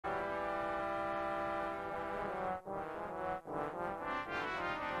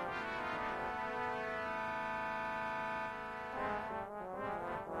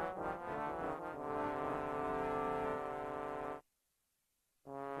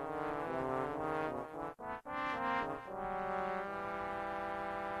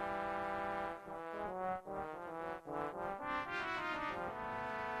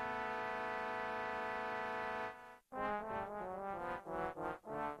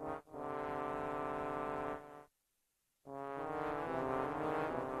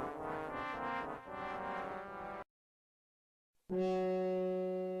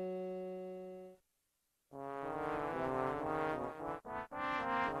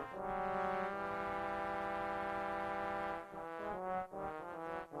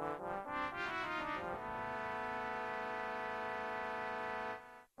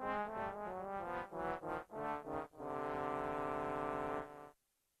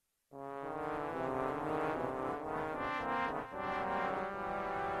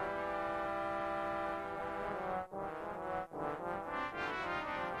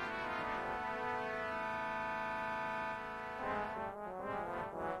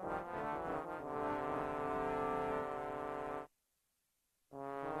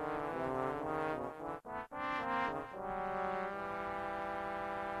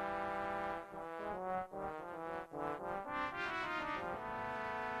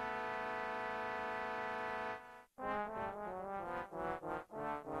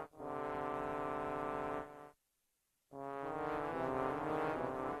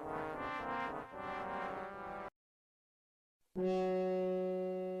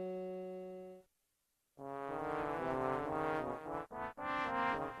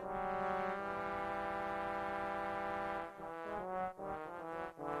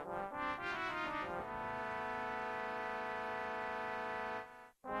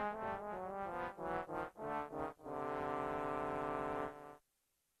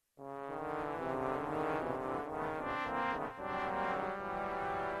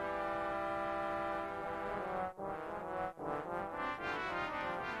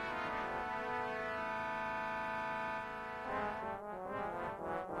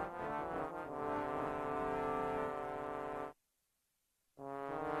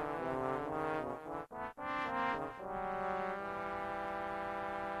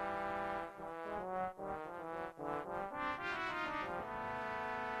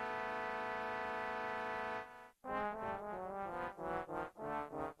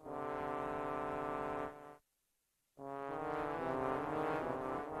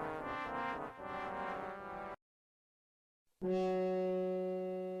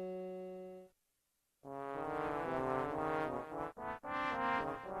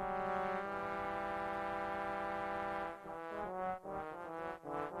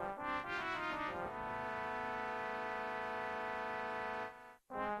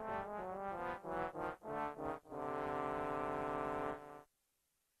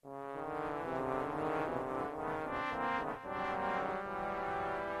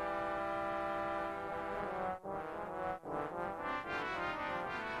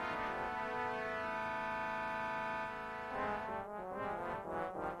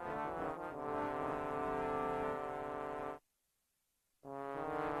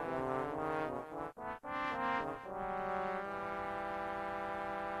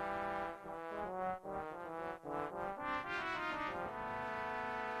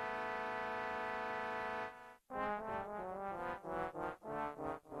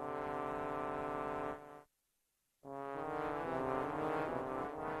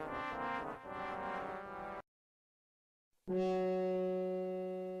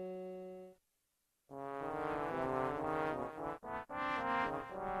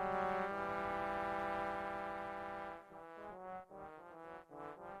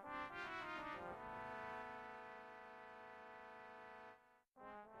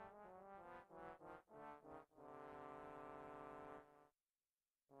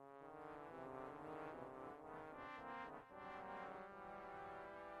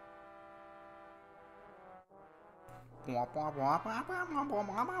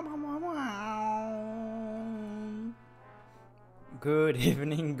Good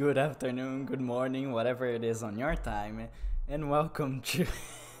evening, good afternoon, good morning, whatever it is on your time, and welcome to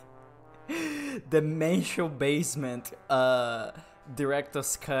the Mansion Basement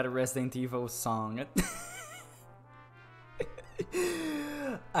Director's Cut Resident Evil song.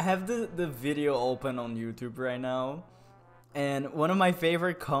 I have the video open on YouTube right now, and one of my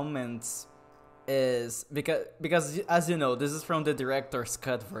favorite comments is because as you know, this is from the director's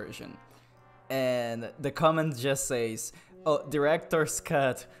cut version, and the comment just says, "Oh, director's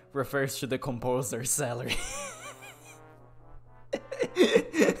cut refers to the composer's salary."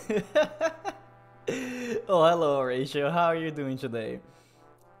 Oh, hello, Horatio. How are you doing today?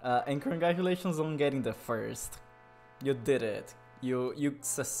 And congratulations on getting the first. You did it. You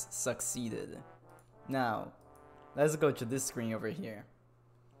succeeded. Now, let's go to this screen over here.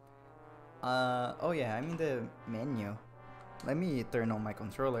 Oh yeah, I'm in the menu. Let me turn on my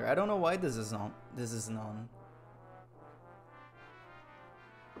controller. I don't know why this is on. This isn't on.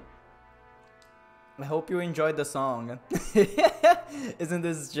 I hope you enjoyed the song. Isn't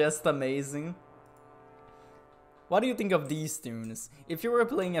this just amazing? What do you think of these tunes? If you were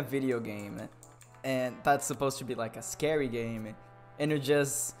playing a video game, and that's supposed to be like a scary game, and you're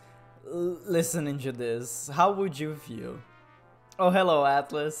just listening to this, how would you feel? Oh, hello,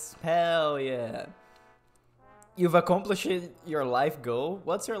 Atlas. Hell yeah. You've accomplished your life goal?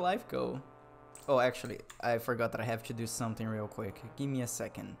 What's your life goal? Oh, actually, I forgot that I have to do something real quick. Give me a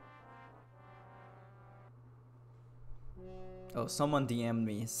second. Oh, someone DM'd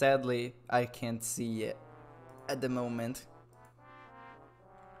me. Sadly, I can't see it at the moment.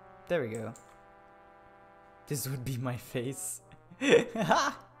 There we go. This would be my face.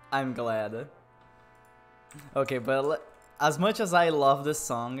 I'm glad. Okay, but as much as I love this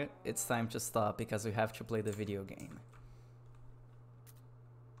song, it's time to stop because we have to play the video game.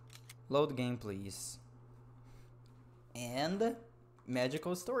 Load game, please. And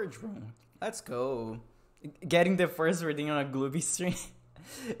magical storage room. Let's go. Getting the first reading on a Glooby stream.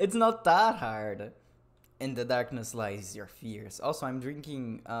 It's not that hard. In the darkness lies your fears. Also, I'm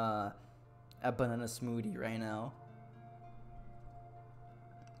drinking a banana smoothie right now.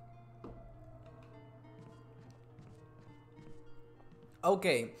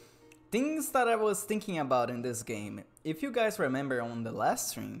 Okay, things that I was thinking about in this game. If you guys remember on the last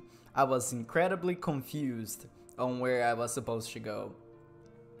stream, I was incredibly confused on where I was supposed to go.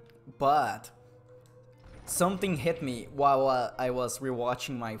 But something hit me while I was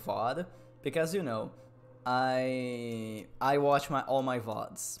rewatching my VOD, because you know, I watch all my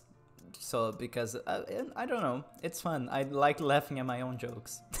VODs. So because I don't know, it's fun. I like laughing at my own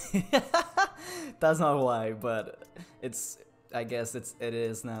jokes. That's not why, but I guess it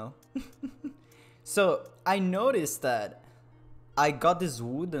is now. So I noticed that I got this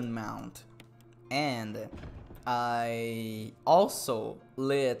wooden mount, and I also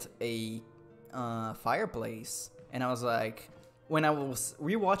lit a fireplace, and I was like, when I was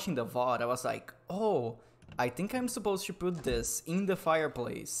rewatching the VOD, I was like, oh, I think I'm supposed to put this in the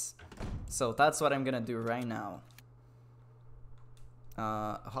fireplace. So that's what I'm gonna do right now.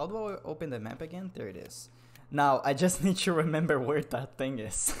 How do I open the map again? There it is. Now, I just need to remember where that thing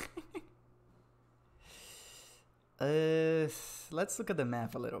is. Let's look at the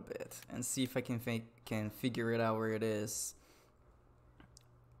map a little bit and see if I can figure it out where it is.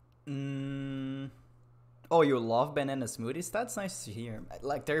 Oh, you love banana smoothies? That's nice to hear.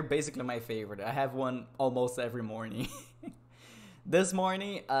 Like, they're basically my favorite. I have one almost every morning. This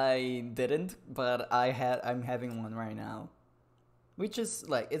morning I didn't, but I'm having one right now. Which is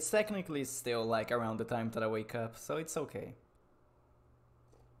like, it's technically still like around the time that I wake up, so it's okay.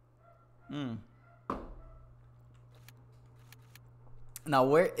 Now,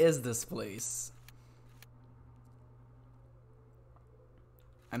 where is this place?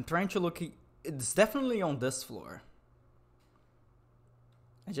 I'm trying to look. It's definitely on this floor.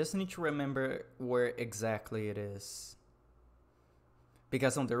 I just need to remember where exactly it is.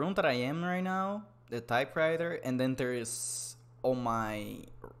 Because on the room that I am right now, the typewriter, and then there is on my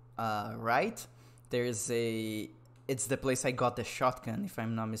right, there is it's the place I got the shotgun, if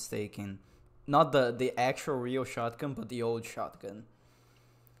I'm not mistaken. Not the actual real shotgun, but the old shotgun.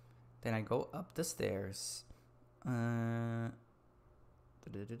 Then I go up the stairs. Then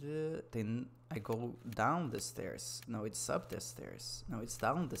I go down the stairs. No, it's up the stairs. No, it's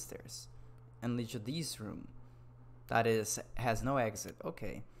down the stairs. And lead to this room. That has no exit.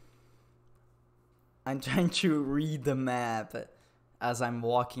 Okay. I'm trying to read the map as I'm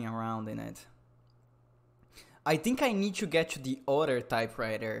walking around in it. I think I need to get to the other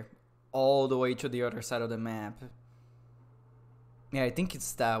typewriter all the way to the other side of the map. Yeah, I think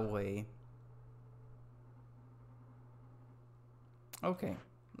it's that way. Okay,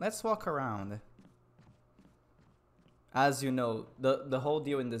 let's walk around. As you know, the whole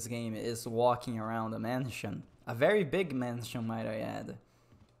deal in this game is walking around a mansion. A very big mansion, might I add.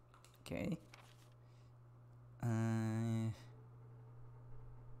 Okay.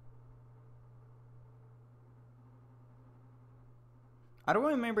 I don't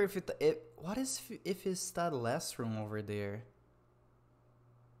remember if what is if it's that last room over there?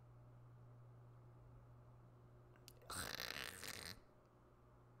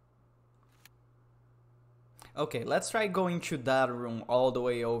 Okay, let's try going to that room all the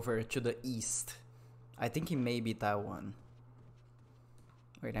way over to the east. I think it may be that one.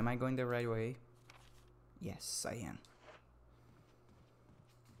 Wait, am I going the right way? Yes, I am.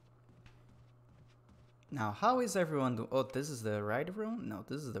 Now, how is everyone doing? Oh, this is the right room? No,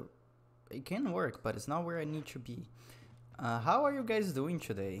 this is the... It can work, but it's not where I need to be. How are you guys doing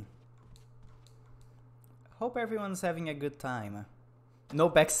today? Hope everyone's having a good time. No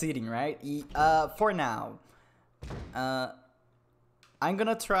backseating, right? For now. I'm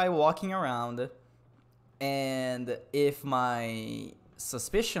gonna try walking around, and if my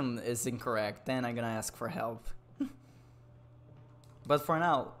suspicion is incorrect, then I'm gonna ask for help. But for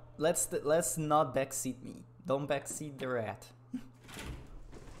now, let's not backseat me. Don't backseat the rat.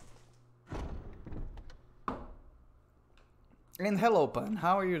 And hello, Pan.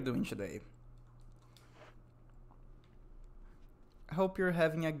 How are you doing today? I hope you're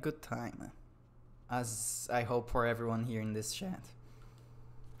having a good time, as I hope for everyone here in this chat.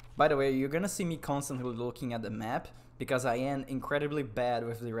 By the way, you're gonna see me constantly looking at the map, because I am incredibly bad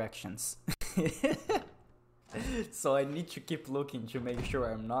with directions. So I need to keep looking to make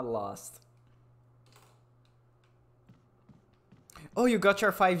sure I'm not lost. Oh, you got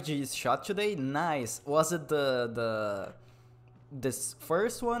your 5G shot today? Nice. Was it this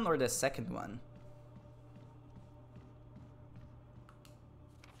first one or the second one?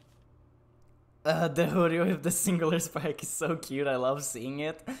 The hoodie with the singular spike is so cute. I love seeing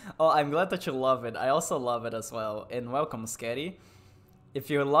it. Oh, I'm glad that you love it. I also love it as well. And welcome, Sketty. If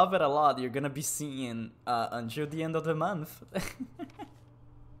you love it a lot, you're gonna be seeing until the end of the month.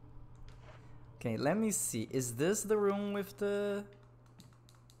 Okay, let me see. Is this the room with the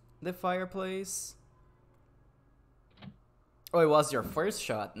the fireplace. Oh, it was your first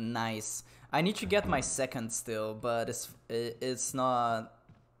shot. Nice. I need to get my second still, but it's not.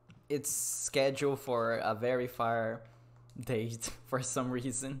 It's scheduled for a very far date for some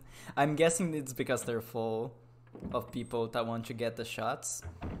reason. I'm guessing it's because they're full of people that want to get the shots.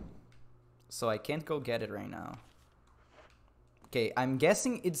 So I can't go get it right now. Okay, I'm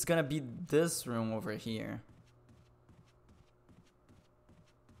guessing it's gonna be this room over here.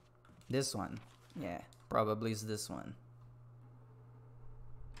 This one. Yeah, probably is this one.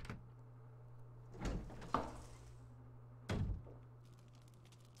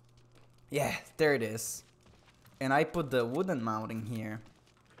 Yeah, there it is. And I put the wooden mounting here.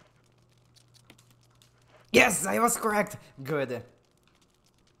 Yes, I was correct. Good.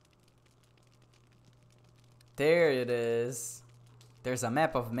 There it is. There's a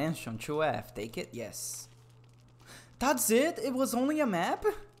map of Mansion 2F. Take it? Yes. That's it? It was only a map?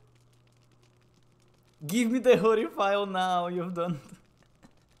 Give me the hoodie file now. You've done...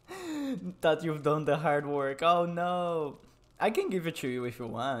 that you've done the hard work. Oh no. I can give it to you if you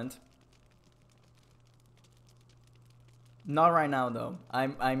want. Not right now though.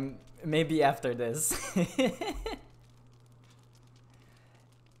 I'm maybe after this.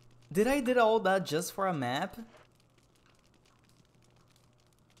 Did I did all that just for a map?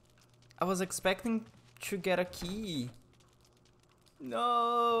 I was expecting to get a key.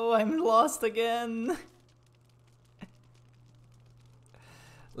 No, I'm lost again.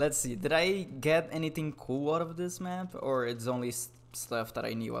 Let's see, did I get anything cool out of this map? Or it's only stuff that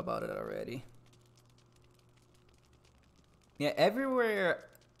I knew about it already? Yeah, everywhere...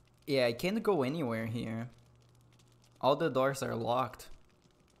 Yeah, I can't go anywhere here. All the doors are locked.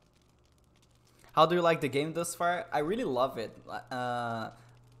 How do you like the game thus far? I really love it.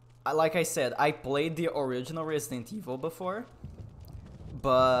 Like I said, I played the original Resident Evil before,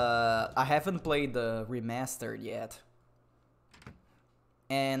 but I haven't played the remastered yet.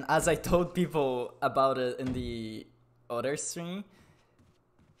 And as I told people about it in the other stream...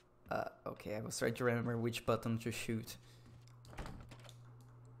 okay, I was trying to remember which button to shoot.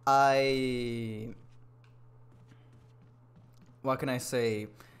 What can I say?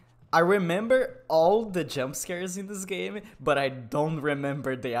 I remember all the jump scares in this game, but I don't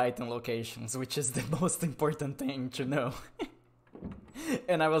remember the item locations, which is the most important thing to know.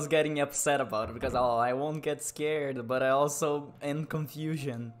 And I was getting upset about it because, oh, I won't get scared, but I also in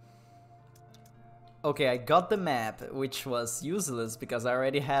confusion. Okay, I got the map, which was useless because I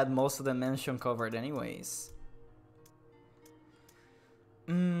already had most of the mansion covered anyways.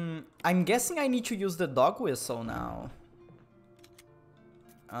 I'm guessing I need to use the dog whistle now.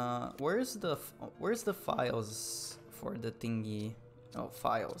 Where's the files for the thingy? Oh,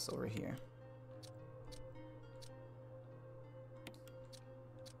 files over here.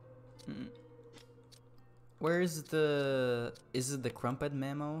 Where's the... Is it the Crumpet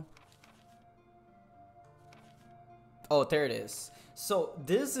memo? Oh, there it is. So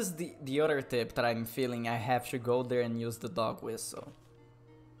this is the other tip that I'm feeling I have to go there and use the dog whistle.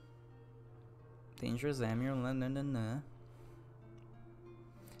 Dangerous Emerald,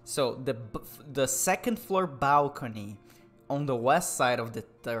 So the second floor balcony on the west side of the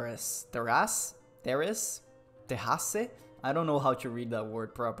terrace. Terrace? I don't know how to read that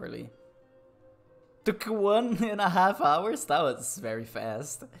word properly. Took 1.5 hours? That was very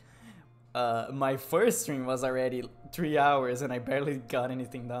fast. My first stream was already 3 hours and I barely got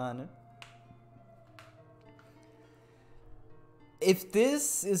anything done. If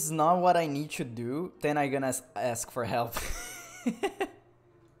this is not what I need to do, then I'm gonna ask for help.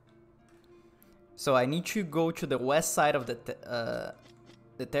 So I need to go to the west side of the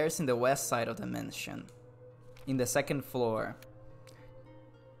terrace in the west side of the mansion. In the second floor.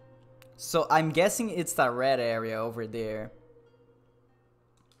 So I'm guessing it's the red area over there.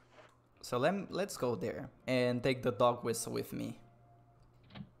 So let's go there and take the dog whistle with me.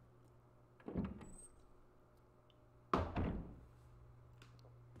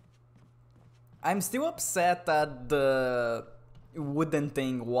 I'm still upset that the wooden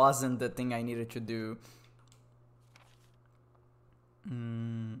thing wasn't the thing I needed to do.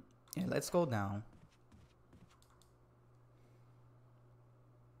 Yeah, let's go down.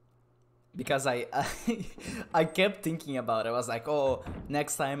 Because I kept thinking about it. I was like, oh,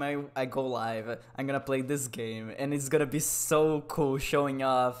 next time I go live, I'm gonna play this game. And it's gonna be so cool showing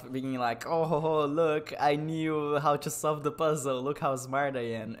off, being like, oh, look, I knew how to solve the puzzle. Look how smart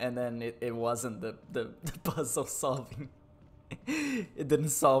I am. And then it wasn't the puzzle solving. It didn't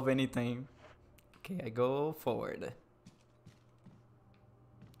solve anything. Okay, I go forward.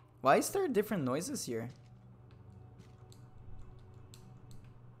 Why is there different noises here?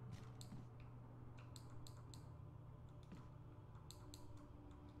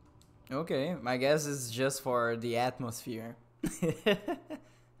 Okay, I guess it's just for the atmosphere.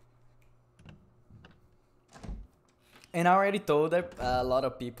 And I already told a lot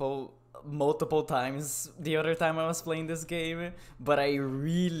of people multiple times the other time I was playing this game, but I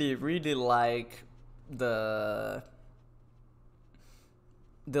really, really like the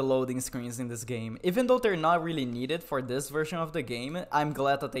loading screens in this game. Even though they're not really needed for this version of the game, I'm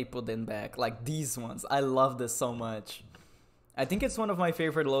glad that they put them back. Like these ones, I love this so much. I think it's one of my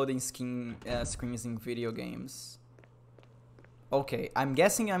favorite loading screens in video games. Okay, I'm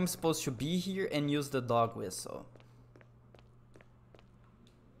guessing I'm supposed to be here and use the dog whistle.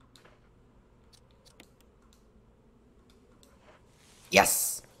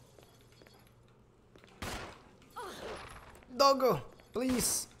 Yes! Doggo,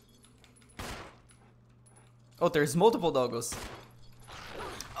 please. Oh, there's multiple doggos.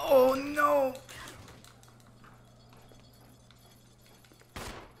 Oh no!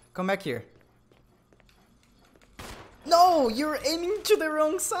 Come back here. No, you're aiming to the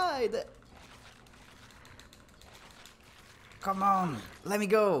wrong side. Come on, let me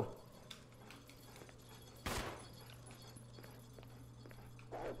go.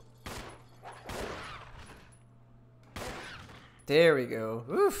 There we go.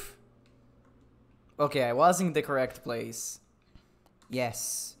 Oof. Okay, I was in the correct place.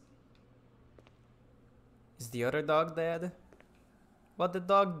 Yes. Is the other dog dead? What the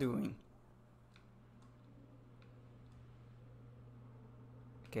dog doing?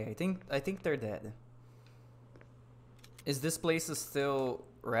 Okay, I think they're dead. Is this place still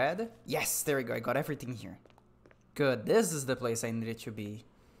red? Yes, there we go. I got everything here. Good. This is the place I needed to be.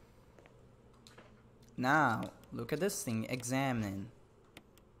 Now, look at this thing. Examine.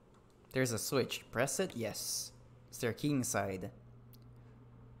 There's a switch. Press it. Yes. Is there a key inside?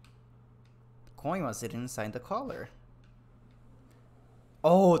 The coin was hidden inside the collar.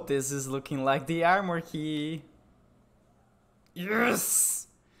 Oh, this is looking like the armor key. Yes!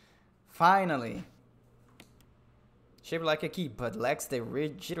 Finally. Shaped like a key, but lacks the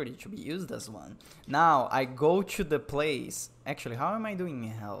rigidity to be used as one. Now, I go to the place. Actually, how am I doing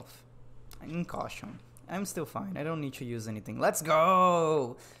in health? I'm in caution. I'm still fine. I don't need to use anything. Let's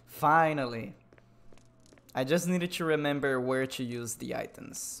go! Finally. I just needed to remember where to use the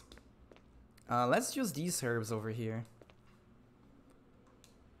items. Let's use these herbs over here.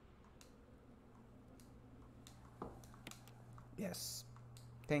 Yes.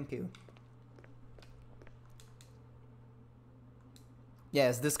 Thank you.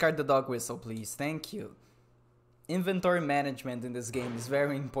 Yes, discard the dog whistle, please. Thank you. Inventory management in this game is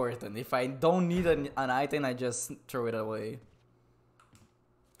very important. If I don't need an item, I just throw it away.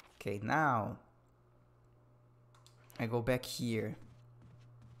 Okay, now I go back here.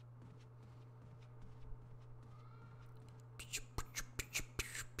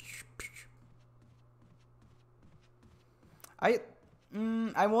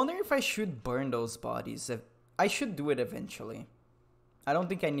 I wonder if I should burn those bodies. I should do it eventually. I don't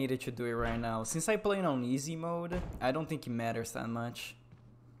think I needed to do it right now. Since I play on easy mode, I don't think it matters that much.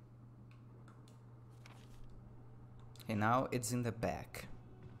 Okay, now it's in the back.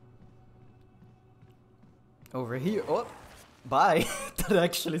 Over here. Oh, bye. That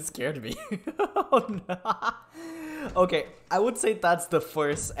actually scared me. Oh no. Okay, I would say that's the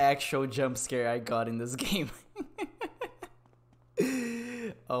first actual jump scare I got in this game.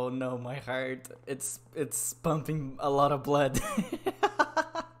 Oh no, my heart. It's pumping a lot of blood.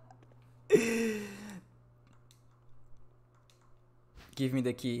 Give me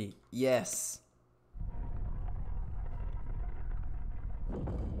the key. Yes.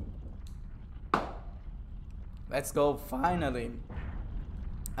 Let's go, finally.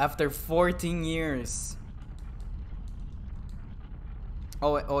 After 14 years.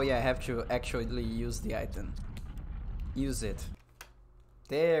 Oh yeah, I have to actually use the item. Use it.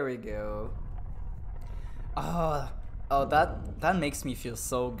 There we go. Oh, that makes me feel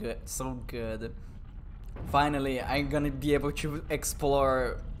so good. Finally, I'm gonna be able to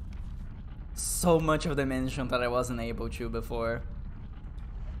explore so much of the mansion that I wasn't able to before.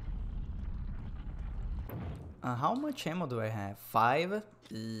 How much ammo do I have? 5?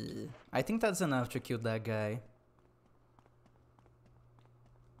 I think that's enough to kill that guy.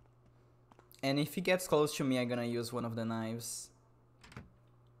 And if he gets close to me, I'm gonna use one of the knives.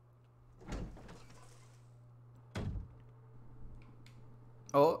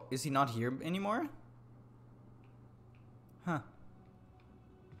 Oh, is he not here anymore? Huh.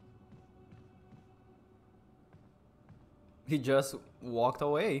 He just walked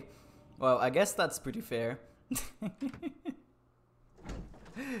away. Well, I guess that's pretty fair.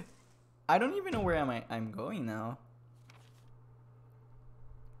 I don't even know where I'm going now.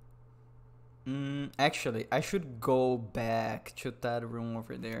 Actually, I should go back to that room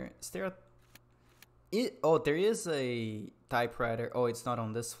over there. Is there oh, there is a typewriter. Oh, it's not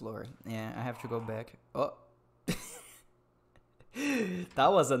on this floor. Yeah, I have to go back. Oh.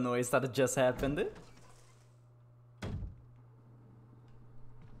 That was a noise that just happened.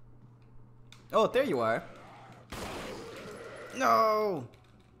 Oh, there you are. No!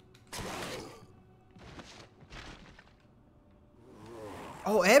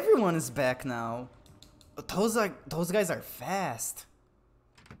 Oh, everyone is back now. Those guys are fast.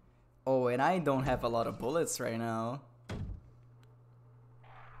 Oh, and I don't have a lot of bullets right now.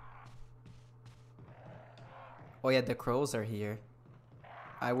 Oh yeah, the crows are here.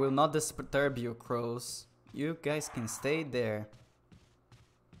 I will not disturb you, crows. You guys can stay there.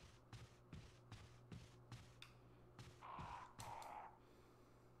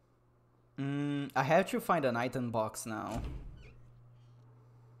 I have to find an item box now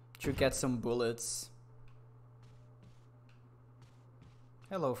to get some bullets.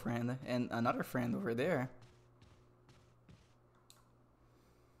 Hello, friend. And another friend over there.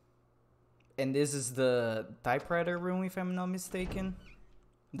 And this is the typewriter room, if I'm not mistaken.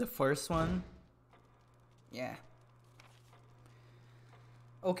 The first one. Yeah.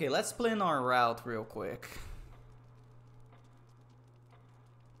 Okay, let's plan our route real quick.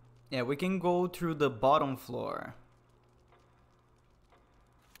 Yeah, we can go through the bottom floor.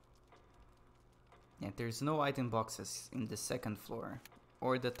 Yeah, there's no item boxes in the second floor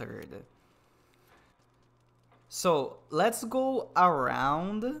or the third. So let's go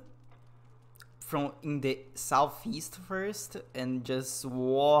around from in the southeast first and just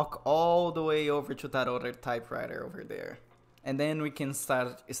walk all the way over to that other typewriter over there. And then we can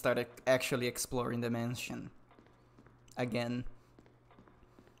start actually exploring the mansion again.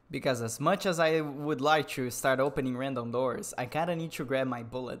 Because as much as I would like to start opening random doors, I kinda need to grab my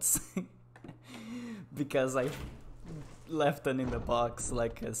bullets. Because I left them in the box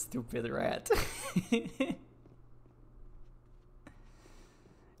like a stupid rat.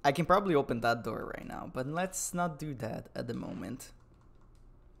 I can probably open that door right now, but let's not do that at the moment.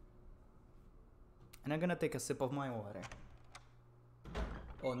 And I'm gonna take a sip of my water.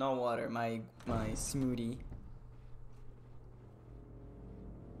 Oh, no water, my smoothie.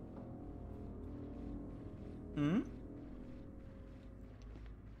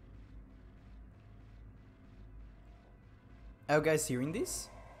 Are you guys hearing this?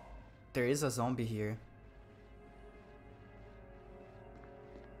 There is a zombie here.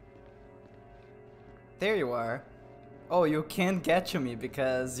 There you are. Oh, you can't get to me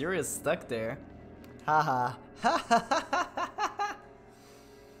because you're stuck there. Haha.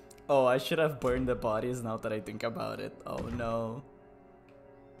 Oh, I should have burned the bodies now that I think about it. Oh no.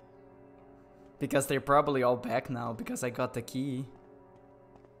 Because they're probably all back now because I got the key.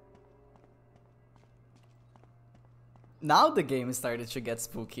 Now the game started to get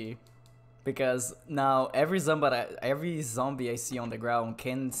spooky. Because now every zombie I see on the ground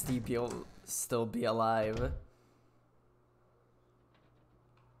can still be alive.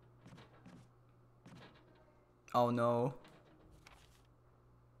 Oh no.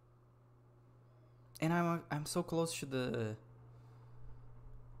 And I'm so close to the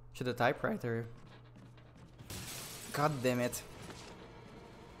typewriter. God damn it.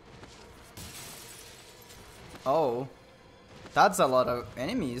 Oh. That's a lot of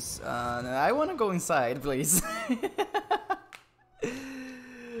enemies. I wanna go inside, please.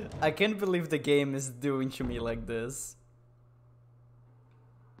 I can't believe the game is doing to me like this.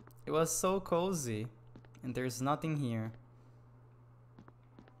 It was so cozy. And there's nothing here.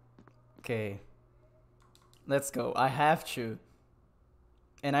 Okay. Let's go. I have to.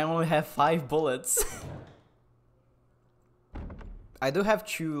 And I only have 5 bullets. I do have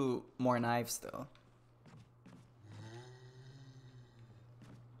 2 more knives though.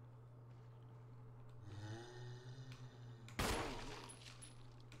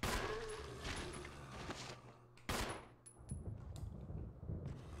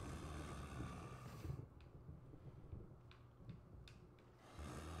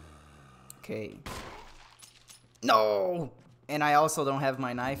 Okay. No! And I also don't have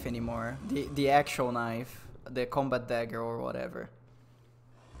my knife anymore. The actual knife. The combat dagger or whatever.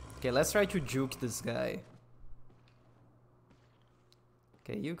 Okay, let's try to juke this guy.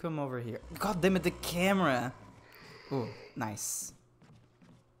 Okay, you come over here. God damn it, the camera! Oh, nice.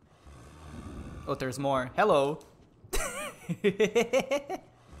 Oh, there's more. Hello!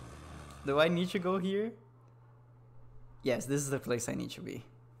 Do I need to go here? Yes, this is the place I need to be.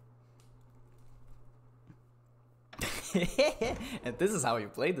 And this is how you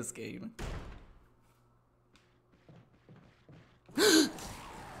play this game.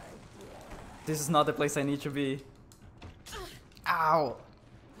 This is not the place I need to be. Ow!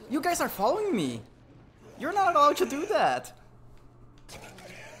 You guys are following me! You're not allowed to do that!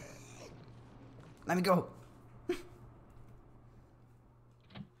 Let me go!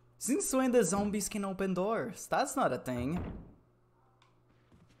 Since when the zombies can open doors? That's not a thing.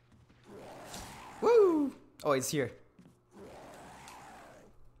 Woo! Oh, it's here.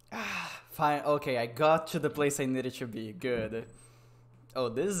 Ah, fine. Okay, I got to the place I needed to be. Good. Oh,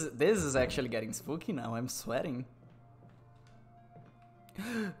 this is actually getting spooky now. I'm sweating.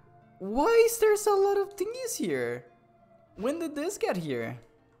 Why is there a lot of things here? When did this get here?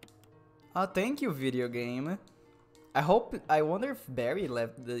 Oh, thank you, video game. I wonder if Barry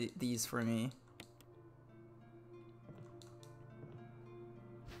left these for me.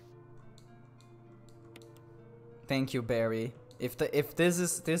 Thank you, Barry. If this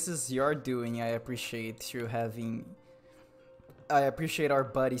is your doing, I appreciate you having. I appreciate our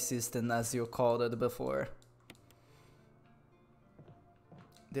buddy system, as you called it before.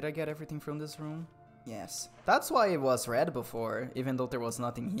 Did I get everything from this room? Yes. That's why it was red before, even though there was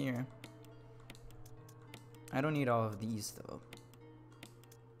nothing here. I don't need all of these though.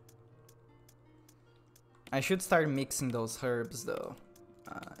 I should start mixing those herbs though.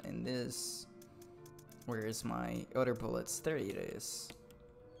 And this. Where is my other bullets? There it is.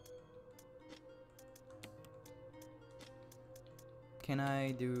 Can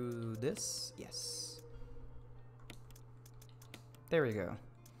I do this? Yes. There we go.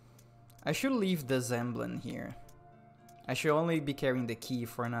 I should leave this emblem here. I should only be carrying the key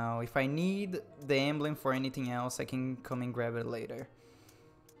for now. If I need the emblem for anything else, I can come and grab it later.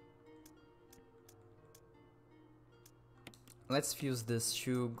 Let's fuse these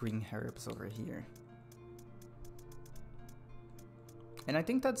 2 green herbs over here. And I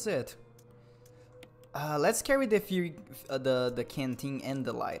think that's it. Let's carry the canteen and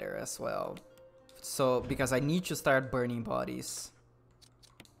the lighter as well. So, because I need to start burning bodies.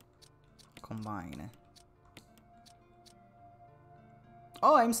 Combine.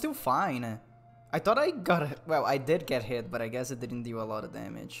 Oh, I'm still fine. I thought I got... Well, I did get hit, but I guess it didn't do a lot of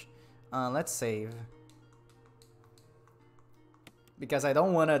damage. Let's save. Because I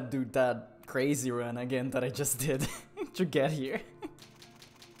don't want to do that crazy run again that I just did to get here.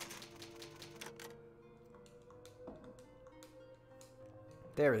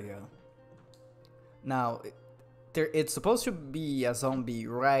 There we go. Now, it's supposed to be a zombie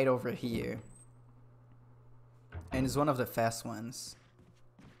right over here. And it's one of the fast ones.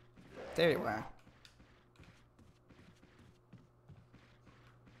 There you are.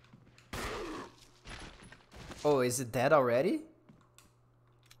 Oh, is it dead already?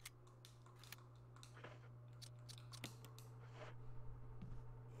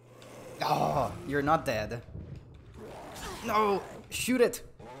 Oh, you're not dead. No, shoot it.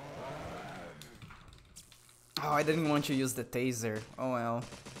 Oh, I didn't want to use the taser. Oh well.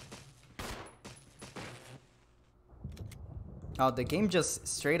 Oh, the game just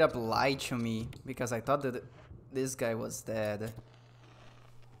straight up lied to me because I thought that this guy was dead.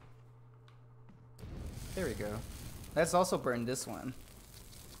 There we go. Let's also burn this one.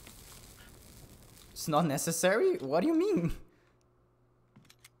 It's not necessary? What do you mean?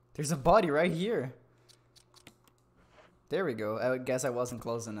 There's a body right here. There we go. I guess I wasn't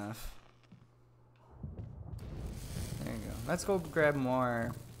close enough. There you go. Let's go grab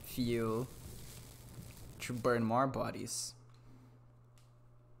more fuel to burn more bodies.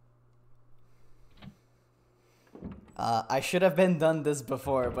 I should have been done this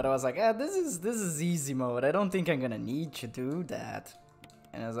before, but I was like, this is easy mode. I don't think I'm gonna need to do that.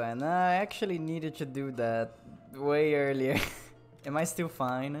 And I was like, nah, I actually needed to do that way earlier. Am I still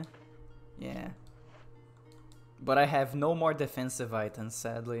fine? Yeah. But I have no more defensive items,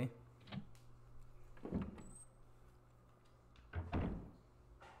 sadly.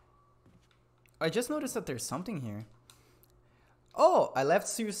 I just noticed that there's something here. Oh, I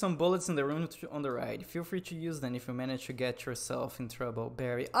left you some bullets in the room on the right. Feel free to use them if you manage to get yourself in trouble,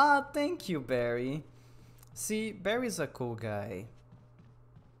 Barry. Ah, thank you, Barry. See, Barry's a cool guy.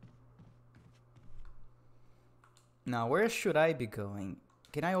 Now, where should I be going?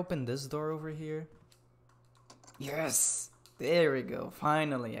 Can I open this door over here? Yes! There we go.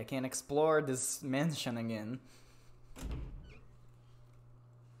 Finally, I can explore this mansion again.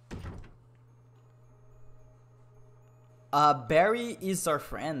 Barry is our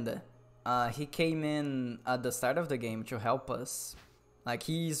friend. He came in at the start of the game to help us. Like,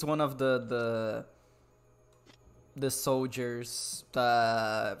 he's one of the soldiers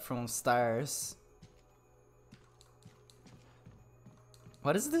from Stars.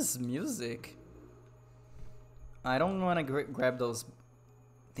 What is this music? I don't want to grab those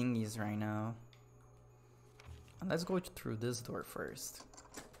thingies right now. Let's go through this door first.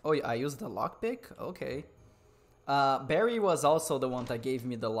 Oh, yeah, I used the lockpick? Okay. Barry was also the one that gave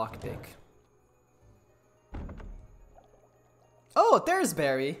me the lockpick. Oh, there's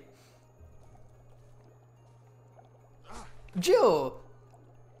Barry. Jill!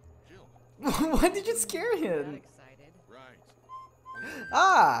 Why did you scare him?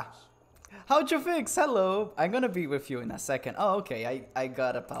 Ah! How'd you fix? Hello! I'm gonna be with you in a second. Oh, okay, I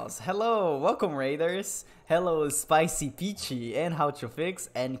gotta pause. Hello! Welcome, Raiders! Hello, Spicy Peachy, and How'd you fix?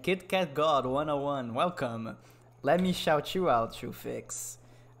 And Kit Kat God 101, welcome! Let me shout you out, Chufix.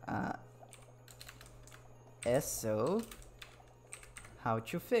 So,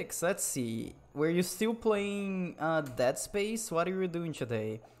 how'd you fix? Let's see. Were you still playing Dead Space? What are you doing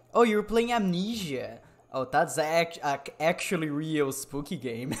today? Oh, you're playing Amnesia! Oh, that's actually real spooky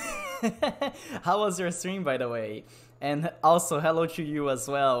game. How was your stream, by the way? And also, hello to you as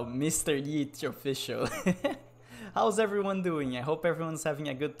well, Mr. Yeet Official. How's everyone doing? I hope everyone's having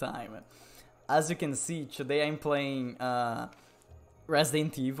a good time. As you can see, today I'm playing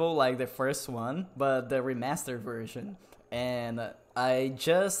Resident Evil, like the first one, but the remastered version. And I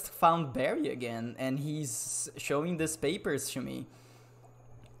just found Barry again, and he's showing these papers to me.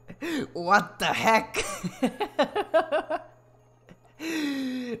 What the heck?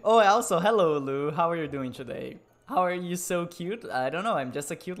 Oh, also, hello Lou, how are you doing today? How are you so cute? I don't know, I'm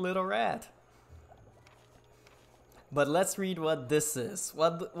just a cute little rat. But let's read what this is.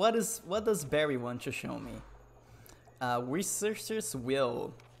 What does Barry want to show me? Researchers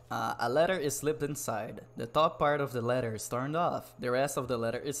will. A letter is slipped inside. The top part of the letter is torn off. The rest of the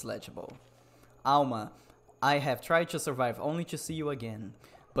letter is legible. Alma, I have tried to survive only to see you again.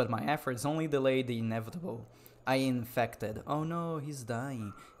 But my efforts only delay the inevitable. I am infected. Oh no, he's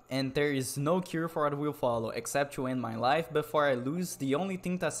dying. And there is no cure for what will follow, except to end my life before I lose the only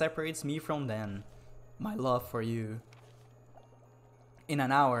thing that separates me from them. My love for you. In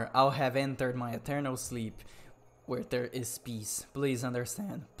an hour, I'll have entered my eternal sleep, where there is peace. Please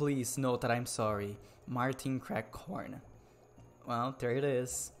understand. Please know that I'm sorry. Martin Crackhorn. Well, there it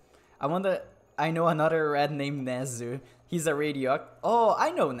is. I know another rat named Nezu. He's a radio. Oh,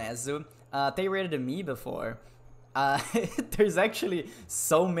 I know Nezu. They rated me before. There's actually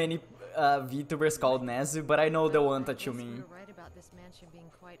so many VTubers called Nezu, but I know the one that you mean. You're right about this mansion being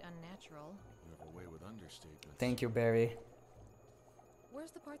quite unnatural. You have a way with understatements. Thank you, Barry.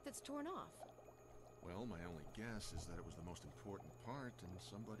 Where's the part that's torn off? Well, my only guess is that it was the most important part, and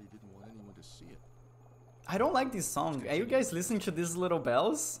somebody didn't want anyone to see it. I don't like this song. Are you guys listening to these little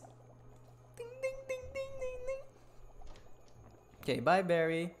bells? Ding, ding, ding, ding, ding, ding. Okay, bye,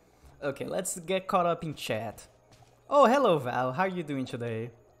 Barry. Okay, let's get caught up in chat. Oh, hello, Val. How are you doing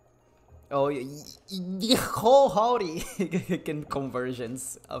today? Oh, oh, howdy.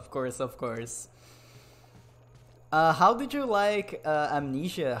 Conversions. Of course, of course. How did you like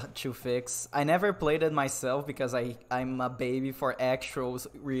Amnesia, Chufix? I never played it myself because I'm a baby for actual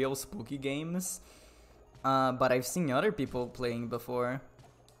real spooky games. But I've seen other people playing before.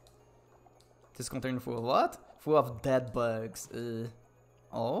 This container full of what? Full of dead bugs.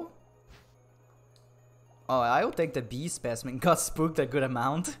 Oh? Oh, I'll take the bee specimen. Got spooked a good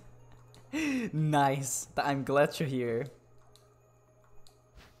amount. Nice. I'm glad to hear.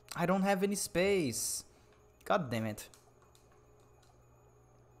 I don't have any space. God damn it.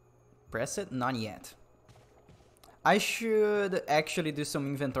 Press it? Not yet. I should actually do some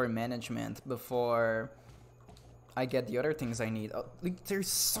inventory management before I get the other things I need. Oh, like, there's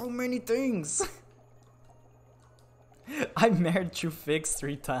so many things. I married Chufix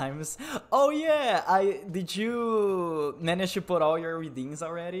 3 times. Oh yeah, did you manage to put all your redeems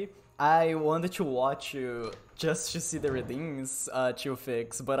already? I wanted to watch you just to see the redeems,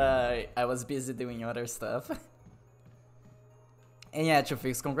 Chufix, but I was busy doing other stuff. And yeah,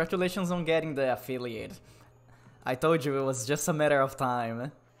 Chufix, congratulations on getting the affiliate. I told you it was just a matter of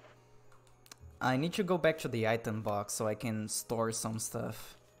time. I need to go back to the item box so I can store some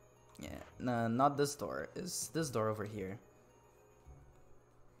stuff. Yeah, no, not this door. It's this door over here.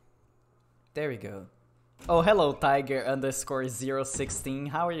 There we go. Oh, hello, Tiger_016.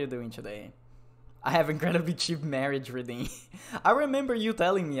 How are you doing today? I have incredibly cheap marriage redeem. I remember you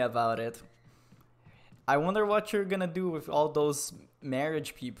telling me about it. I wonder what you're gonna do with all those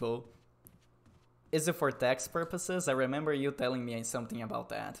marriage people. Is it for tax purposes? I remember you telling me something about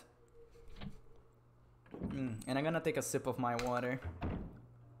that. And I'm gonna take a sip of my water.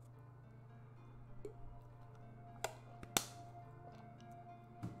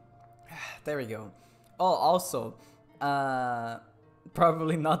 There we go. Oh, also,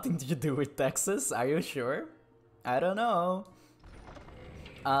 probably nothing to do with Texas. Are you sure? I don't know.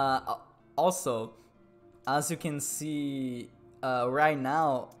 Also, as you can see right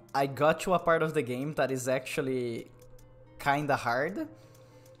now, I got to a part of the game that is actually kinda hard.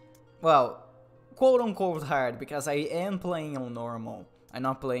 Well, quote-unquote hard, because I am playing on normal. I'm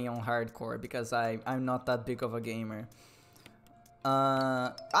not playing on hardcore, because I'm not that big of a gamer.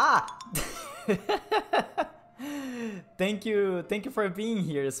 Thank you for being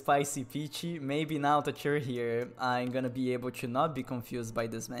here, Spicy Peachy. Maybe now that you're here, I'm gonna be able to not be confused by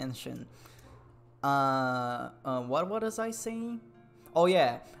this mansion. What was I saying? Oh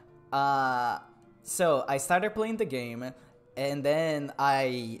yeah, so I started playing the game, and then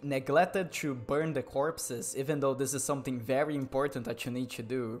I neglected to burn the corpses, even though this is something very important that you need to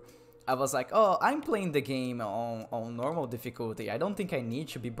do. I was like, oh, I'm playing the game on normal difficulty. I don't think I need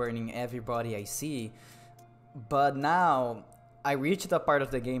to be burning everybody I see. But now, I reached a part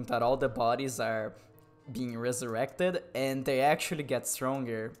of the game that all the bodies are being resurrected, and they actually get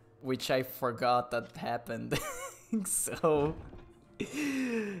stronger, which I forgot that happened. So,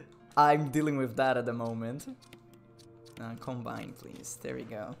 I'm dealing with that at the moment. Combine, please. There we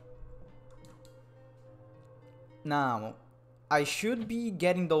go. Now, I should be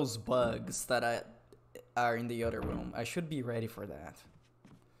getting those bugs that are in the other room. I should be ready for that.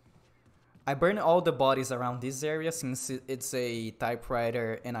 I burned all the bodies around this area since it's a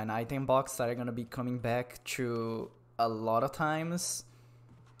typewriter and an item box that are gonna be coming back to a lot of times.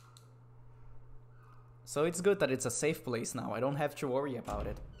 So it's good that it's a safe place now. I don't have to worry about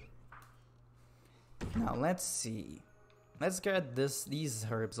it. Now let's see. Let's get these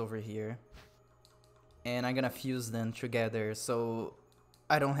herbs over here. And I'm gonna fuse them together so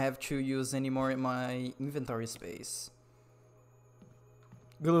I don't have to use any more in my inventory space.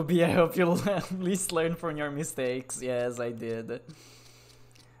 Glooby, I hope you'll at least learn from your mistakes. Yes, I did.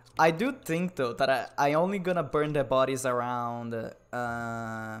 I do think though that I only gonna burn the bodies around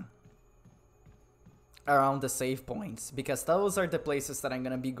around the save points, because those are the places that I'm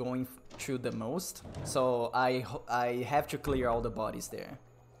gonna be going to the most. So I have to clear all the bodies there.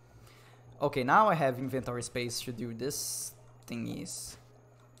 Okay, now I have inventory space to do this thingies.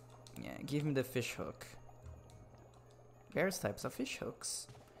 Yeah, give me the fish hook. Various types of fish hooks.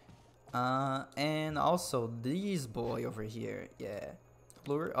 And also this boy over here. Yeah.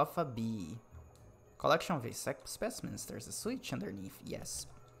 Lure of a bee. Collection of insect specimens. There's a switch underneath. Yes.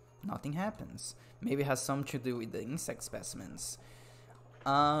 Nothing happens. Maybe it has something to do with the insect specimens.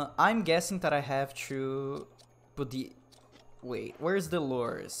 I'm guessing that I have to put the... Wait, where's the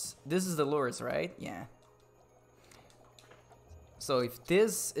lures? This is the lures, right? Yeah. So if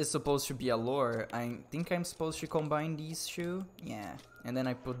this is supposed to be a lure, I think I'm supposed to combine these two. Yeah. And then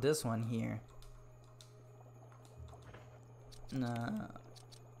I put this one here.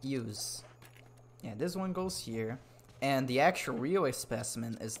 Use. Yeah, this one goes here. And the actual real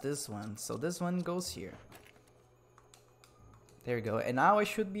specimen is this one. So this one goes here. There we go. And now I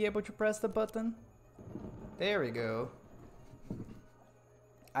should be able to press the button. There we go.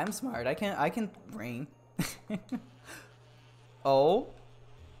 I'm smart. I can brain. Oh.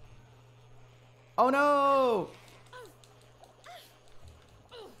 Oh no!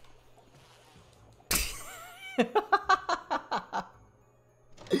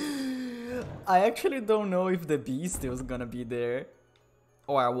 I actually don't know if the bee still is gonna be there.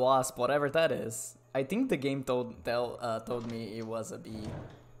 Or a wasp, whatever that is. I think the game told me it was a bee.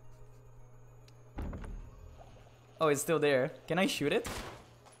 Oh, it's still there. Can I shoot it?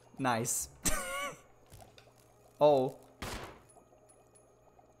 Nice. Oh.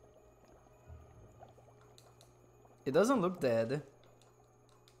 It doesn't look dead.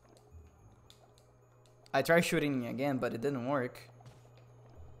 I tried shooting again, but it didn't work.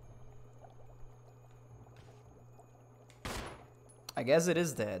 I guess it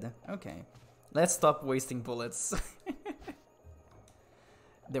is dead. Okay. Let's stop wasting bullets.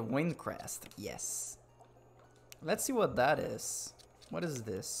 The Windcrest. Yes. Let's see what that is. What is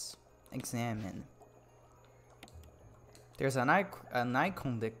this? Examine. There's an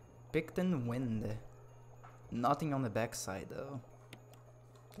icon depicting wind. Nothing on the backside though.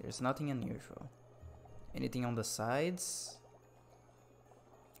 There's nothing unusual. Anything on the sides?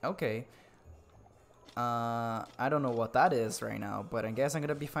 Okay. I don't know what that is right now, but I guess I'm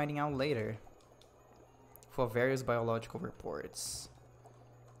gonna be finding out later. For various biological reports.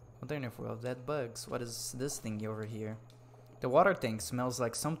 Wonderful of dead bugs. What is this thing over here? The water tank smells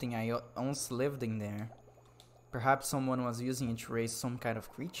like something I once lived in there. Perhaps someone was using it to raise some kind of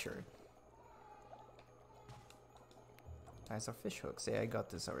creature. Ties of fish hooks. Yeah, I got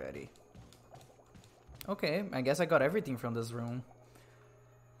this already. Okay, I guess I got everything from this room.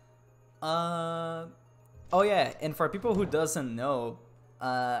 Oh yeah, and for people who doesn't know,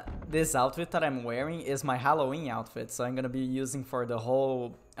 this outfit that I'm wearing is my Halloween outfit, so I'm gonna be using for the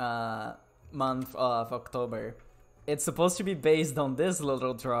whole month of October. It's supposed to be based on this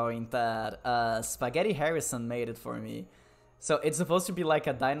little drawing that Spaghetti Harrison made it for me. So it's supposed to be like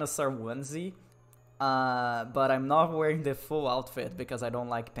a dinosaur onesie, but I'm not wearing the full outfit because I don't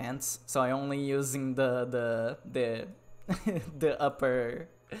like pants. So I'm only using the the upper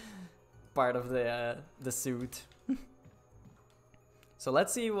part of the suit. So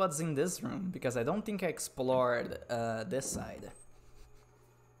let's see what's in this room, because I don't think I explored this side.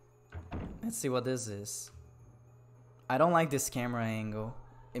 Let's see what this is. I don't like this camera angle.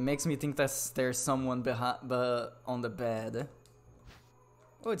 It makes me think that there's someone behind on the bed.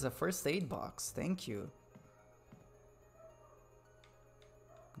 Oh, it's a first aid box. Thank you.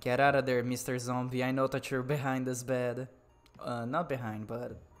 Get out of there, Mr. Zombie. I know that you're behind this bed. Not behind,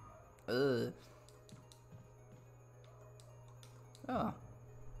 but... Ugh. Oh.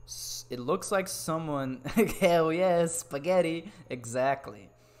 It looks like someone... Hell yes, spaghetti. Exactly.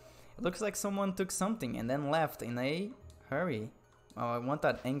 It looks like someone took something and then left in a hurry. Oh, I want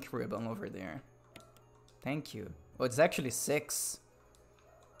that ink ribbon over there. Thank you. Oh, it's actually 6.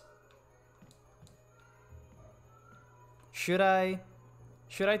 Should I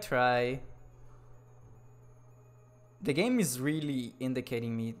try? The game is really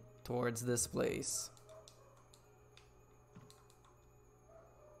indicating me towards this place.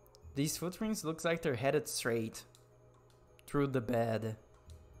 These footprints looks like they're headed straight through the bed.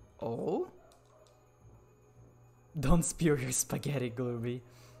 Oh? Don't spew your spaghetti, Glooby.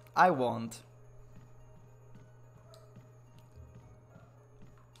 I won't.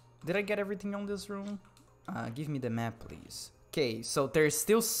 Did I get everything on this room? Give me the map, please. Okay, so there's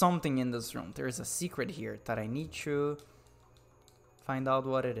still something in this room. There's a secret here that I need to find out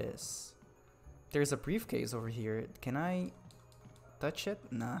what it is. There's a briefcase over here. Can I touch it?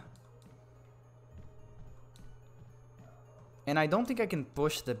 Nah. And I don't think I can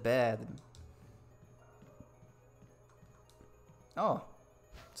push the bed. Oh,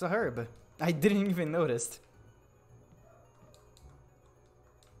 it's a herb. I didn't even notice.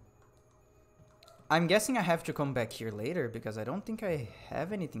 I'm guessing I have to come back here later because I don't think I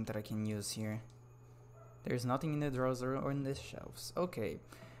have anything that I can use here. There's nothing in the drawers or in the shelves. Okay,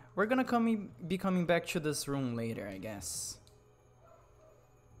 we're gonna be coming back to this room later, I guess.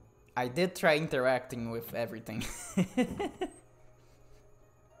 I did try interacting with everything.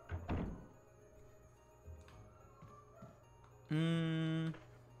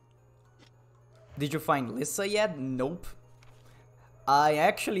 Did you find Lisa yet? Nope. I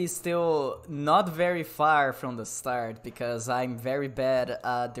actually still not very far from the start because I'm very bad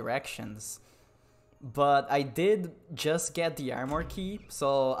at directions. But I did just get the armor key,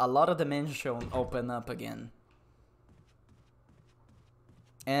 so a lot of dimension open up again.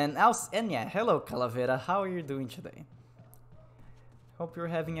 And yeah, hello Calavera, how are you doing today? Hope you're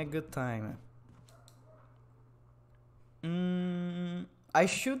having a good time. I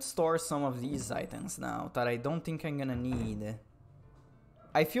should store some of these items now that I don't think I'm gonna need.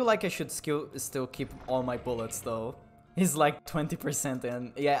 I feel like I should still keep all my bullets though. He's like 20%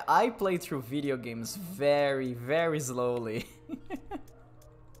 in. Yeah, I play through video games very, very slowly.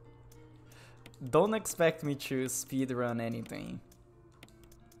 Don't expect me to speedrun anything.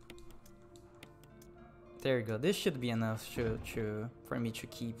 There you go. This should be enough for me to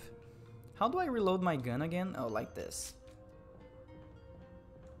keep. How do I reload my gun again? Oh, like this.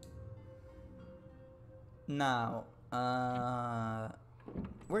 Now,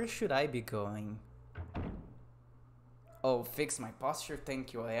 where should I be going? Oh, fix my posture.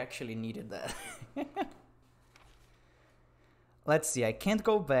 Thank you. I actually needed that. Let's see. I can't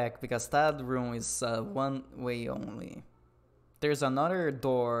go back because that room is one way only. There's another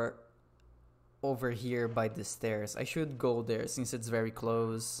door over here by the stairs. I should go there since it's very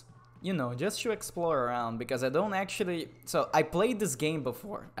close. You know, just to explore around because I don't actually... So, I played this game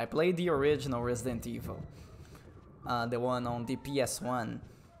before. I played the original Resident Evil. The one on the PS1.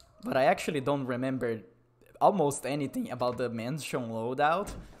 But I actually don't remember almost anything about the mansion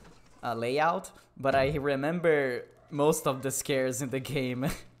layout. But I remember most of the scares in the game.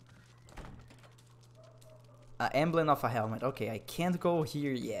 Emblem of a helmet. Okay, I can't go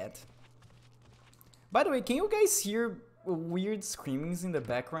here yet. By the way, can you guys hear weird screamings in the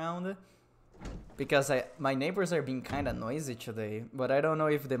background? Because my neighbors are being kind of noisy today, but I don't know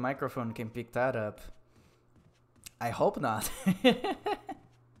if the microphone can pick that up. I hope not.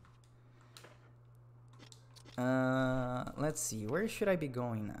 Let's see, where should I be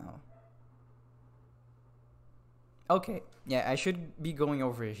going now? Okay, yeah, I should be going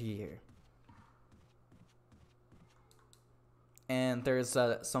over here. and there's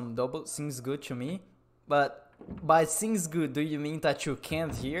some double seems good to me. But by seems good, do you mean that you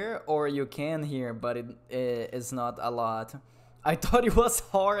can't hear, or you can hear but it is not a lot? I thought it was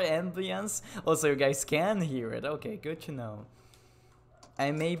horror ambience. Also, you guys can hear it. Okay, good to know.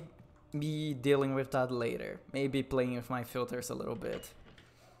 I may be dealing with that later. Maybe playing with my filters a little bit.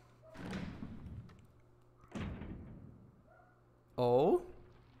 Oh?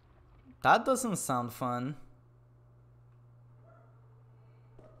 That doesn't sound fun.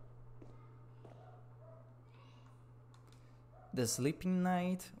 The Sleeping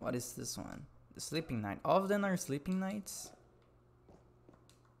Night? What is this one? The Sleeping Night. All of them are Sleeping Nights?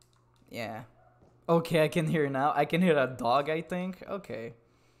 Yeah. Okay, I can hear now. I can hear a dog, I think. Okay.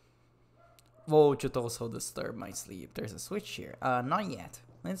 Whoa, should also disturb my sleep. There's a switch here. Not yet.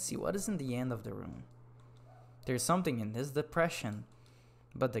 Let's see, what is in the end of the room? There's something in this depression,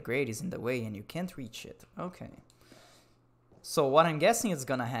 but the grate is in the way and you can't reach it. Okay. So what I'm guessing is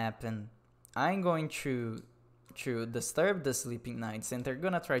gonna happen, I'm going to disturb the Sleeping Nights and they're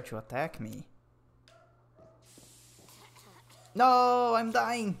gonna try to attack me. No, I'm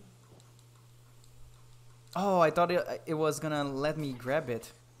dying. Oh, I thought it was gonna let me grab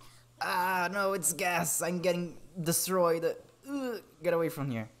it. Ah, no, it's gas. I'm getting destroyed. Ugh, get away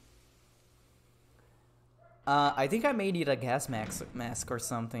from here. I think I may need a gas mask or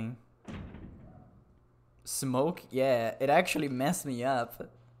something. Smoke? Yeah, it actually messed me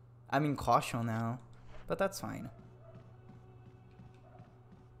up. I'm in caution now, but that's fine.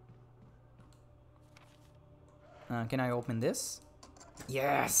 Can I open this?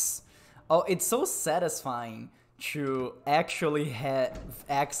 Yes! Oh, it's so satisfying to actually have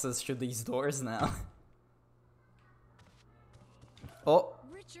access to these doors now. Oh!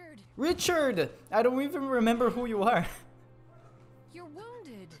 Richard! Richard! I don't even remember who you are. You're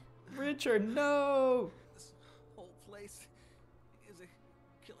wounded. Richard, no! This whole place is a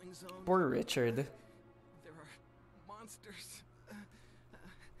killing zone. Poor Richard. There are monsters.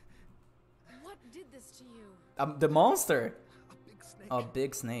 What did this to you? The monster! A big snake. A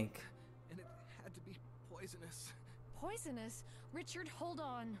big snake. And it had to be poisonous. Poisonous? Richard, hold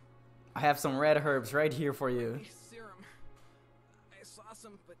on. I have some red herbs right here for you. A serum. I saw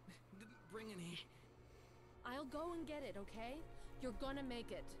some, but didn't bring any. I'll go and get it, okay? You're gonna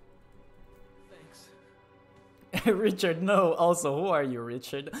make it. Thanks. Richard, no. Also, who are you,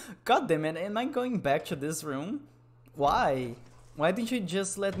 Richard? God damn it, am I going back to this room? Why? Why didn't you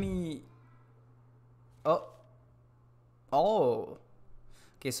just let me... Oh. Oh.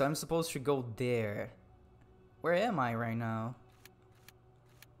 Okay, so I'm supposed to go there. Where am I right now?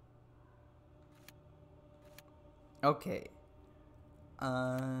 Okay.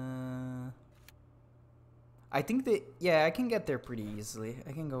 I think that... Yeah, I can get there pretty easily.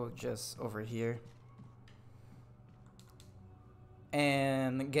 I can go just over here.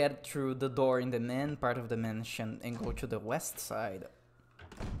 And get through the door in the main part of the mansion and go to the west side.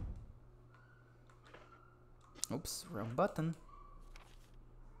 Oops, wrong button.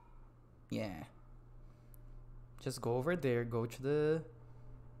 Yeah. Just go over there, go to the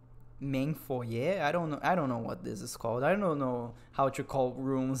main foyer. I don't know what this is called. I don't know how to call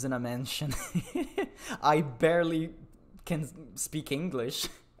rooms in a mansion. I barely can speak English.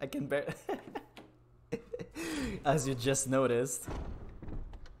 I can barely... As you just noticed.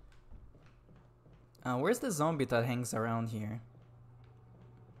 Where's the zombie that hangs around here?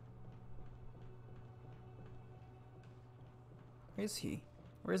 Where is he?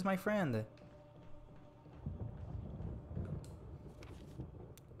 Where's my friend?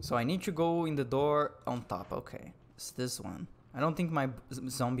 So I need to go in the door on top. Okay, it's this one. I don't think my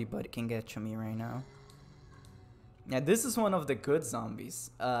zombie buddy can get to me right now. Yeah, this is one of the good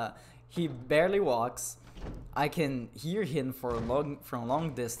zombies. He barely walks. I can hear him from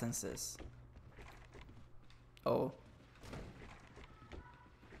long distances. Oh.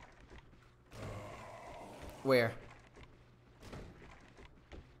 Where?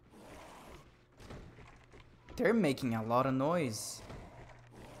 They're making a lot of noise.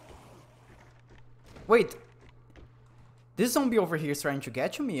 Wait. This zombie over here is trying to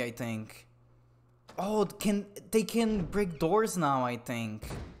get to me, I think. Oh, they can break doors now, I think.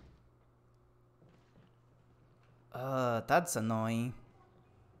 That's annoying.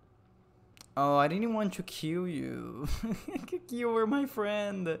 Oh, I didn't want to kill you. You were my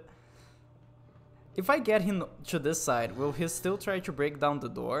friend. If I get him to this side, will he still try to break down the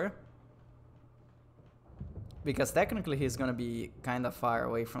door? Because technically he's gonna be kind of far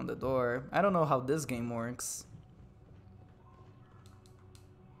away from the door. I don't know how this game works.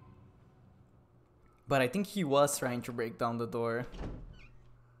 But I think he was trying to break down the door.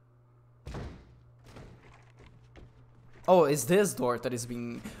 Oh, is this door that is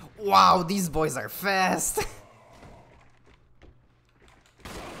being... Wow, these boys are fast!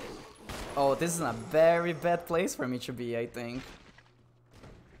 Oh, this is a very bad place for me to be, I think.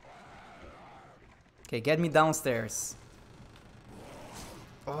 Okay, get me downstairs.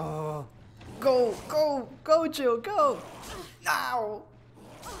 Oh, go, go, go, Jill, go! Now!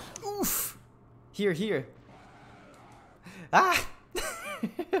 Oof! Here, here. Ah!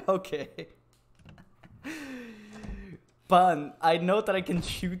 Okay. Fun. I know that I can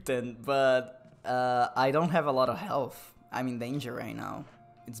shoot them, but I don't have a lot of health. I'm in danger right now.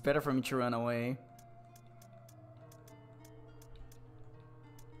 It's better for me to run away.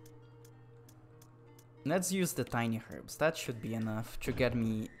 Let's use the tiny herbs. That should be enough to get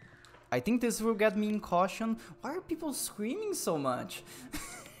me... I think this will get me in caution. Why are people screaming so much?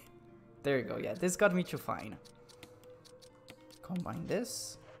 There you go. Yeah, this got me to fine. Combine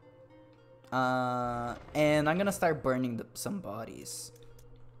this. And I'm gonna start burning some bodies.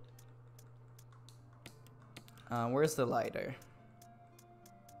 Where's the lighter?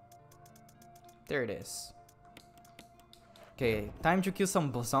 There it is. Okay, time to kill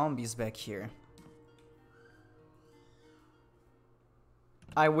some zombies back here.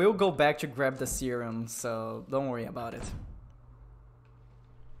 I will go back to grab the serum, so don't worry about it.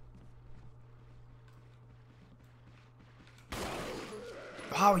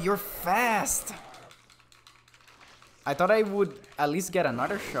 Wow, you're fast! I thought I would at least get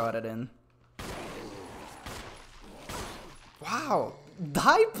another shot at it. Wow!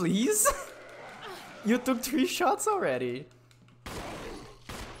 Die, please! You took 3 shots already.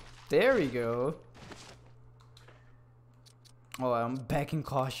 There we go. Oh, I'm back in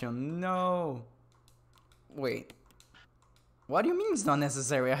caution. No. Wait. What do you mean it's not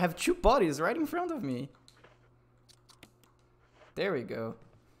necessary? I have 2 bodies right in front of me. There we go.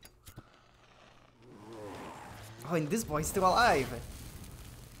 Oh, and this boy's still alive.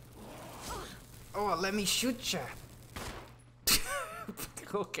 Oh, let me shoot ya.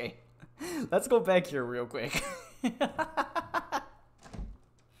 Okay. Let's go back here real quick.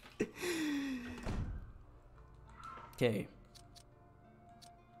 Okay.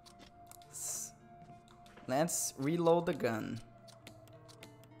 Let's reload the gun.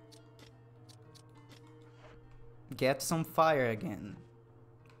 Get some fire again.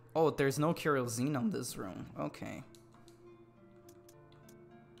 Oh, there's no kerosene on this room. Okay.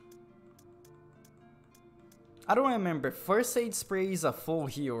 I don't remember. First aid spray is a full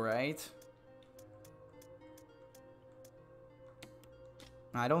heal, right?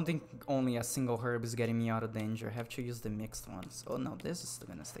 I don't think only a single herb is getting me out of danger. I have to use the mixed ones. Oh no, this is still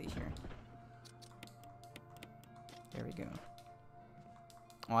gonna stay here. There we go.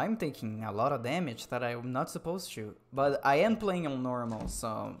 Oh, I'm taking a lot of damage that I'm not supposed to. But I am playing on normal,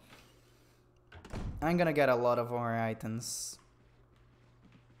 so... I'm gonna get a lot of more items.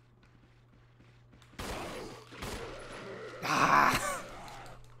 Ah!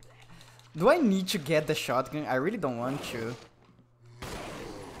 Do I need to get the shotgun? I really don't want to.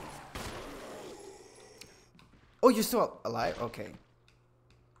 Oh, you're still alive? Okay.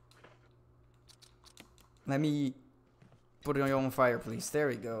 Let me put it on fire, please. There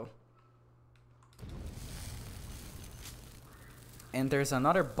we go. And there's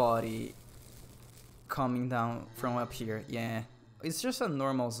another body coming down from up here. Yeah. It's just a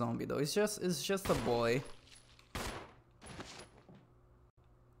normal zombie though. It's just a boy.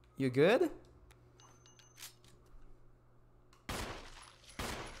 You good?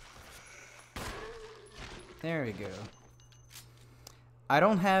 There we go. I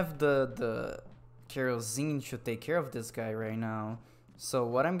don't have the kerosene to take care of this guy right now. So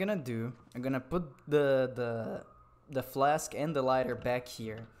what I'm gonna do, I'm gonna put the flask and the lighter back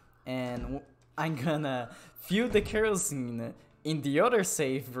here, and I'm gonna fill the kerosene in the other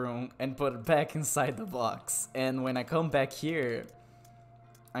safe room and put it back inside the box. And when I come back here,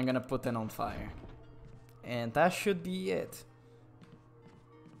 I'm gonna put it on fire. And that should be it.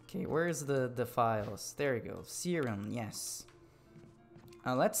 Okay, where's the files? There we go. Serum, yes.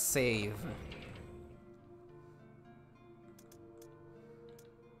 Let's save.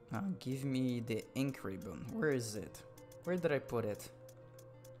 Give me the ink ribbon. Where is it? Where did I put it?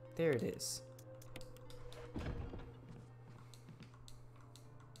 There it is.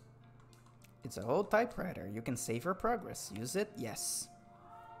 It's a whole typewriter. You can save your progress. Use it? Yes.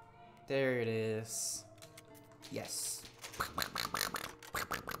 There it is. Yes.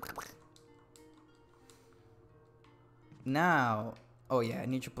 Now, oh yeah, I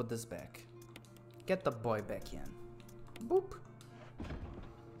need to put this back. Get the boy back in. Boop.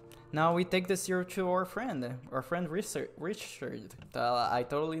 Now we take this here to our friend Richard. I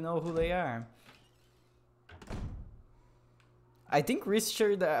totally know who they are. I think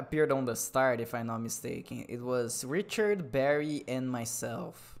Richard appeared on the start, if I'm not mistaken. It was Richard, Barry, and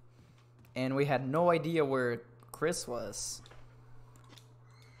myself. And we had no idea where Chris was.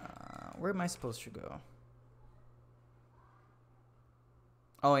 Where am I supposed to go?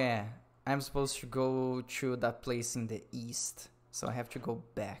 Oh yeah, I'm supposed to go to that place in the east. So I have to go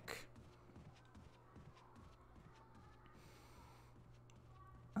back.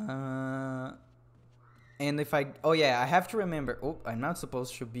 And if I... Oh yeah, I have to remember... Oh, I'm not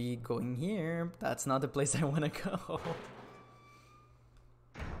supposed to be going here. That's not the place I want to go.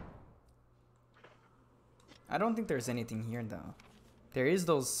 I don't think there's anything here though. There is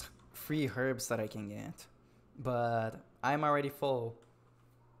those free herbs that I can get. But I'm already full.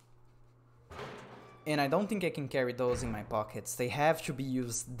 And I don't think I can carry those in my pockets. They have to be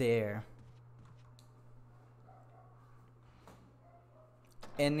used there.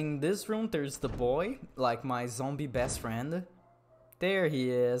 And in this room, there's the boy, like my zombie best friend. There he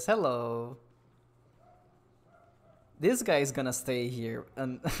is. Hello. This guy is gonna stay here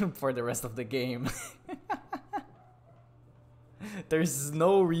for the rest of the game. There's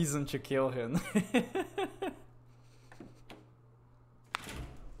no reason to kill him.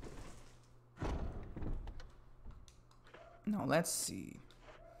 Now, let's see.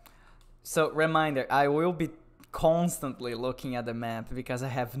 So, reminder, I will be constantly looking at the map because I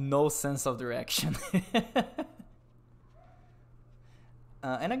have no sense of direction.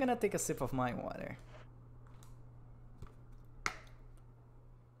 And I'm gonna take a sip of my water.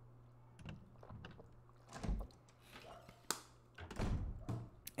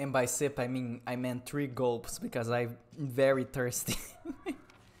 And by sip, I meant 3 gulps because I'm very thirsty.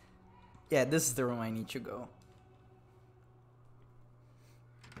 Yeah, this is the room I need to go.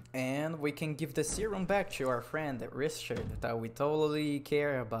 And we can give the serum back to our friend Richard, that we totally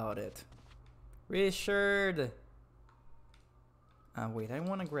care about it. Richard! Wait, I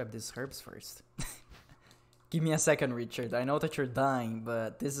want to grab these herbs first. Give me a second, Richard. I know that you're dying,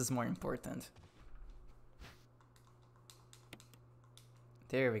 but this is more important.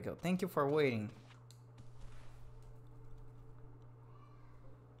 There we go. Thank you for waiting.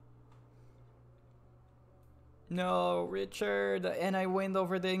 No, Richard, and I went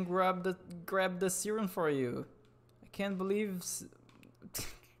over there and grabbed the serum for you. I can't believe...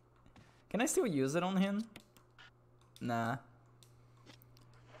 Can I still use it on him? Nah.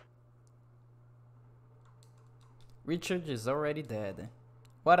 Richard is already dead.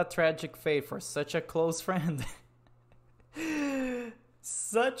 What a tragic fate for such a close friend.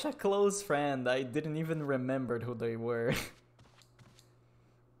 Such a close friend, I didn't even remember who they were.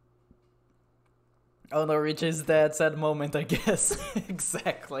 Oh no, Rich is dead, sad moment, I guess.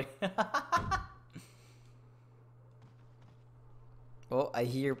 Exactly. Oh, I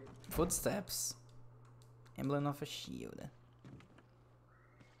hear footsteps. Emblem of a shield.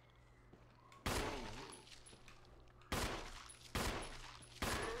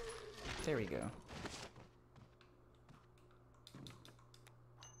 There we go.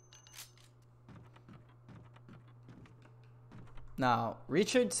 Now,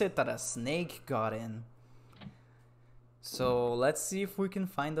 Richard said that a snake got in. So let's see if we can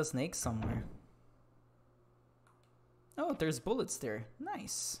find a snake somewhere. Oh, there's bullets there.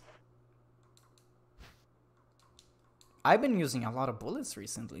 Nice. I've been using a lot of bullets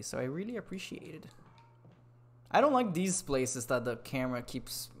recently, so I really appreciate it. I don't like these places that the camera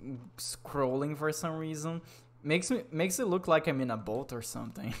keeps scrolling for some reason. Makes it look like I'm in a boat or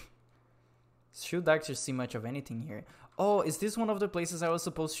something. Should actually see much of anything here. Oh, is this one of the places I was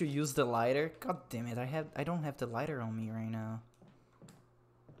supposed to use the lighter? God damn it, I don't have the lighter on me right now.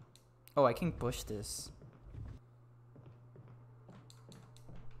 Oh, I can push this.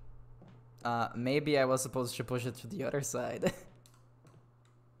 Maybe I was supposed to push it to the other side.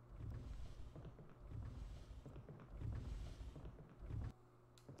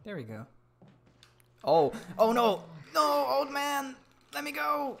 There we go. Oh, oh no! No, old man! Let me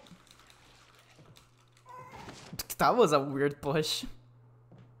go! That was a weird push.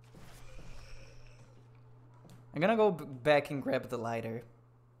 I'm gonna go back and grab the lighter.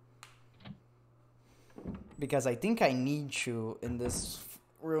 Because I think I need to in this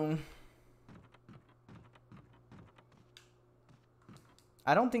room.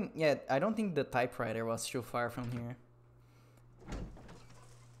 I don't think the typewriter was too far from here.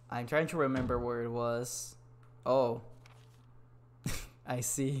 I'm trying to remember where it was. Oh. I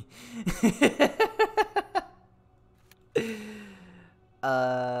see.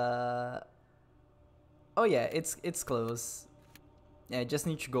 Oh yeah, it's close. Yeah, I just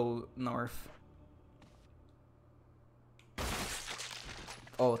need to go north.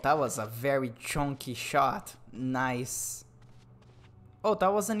 Oh, that was a very chunky shot. Nice. Oh,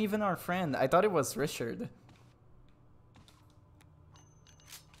 that wasn't even our friend. I thought it was Richard.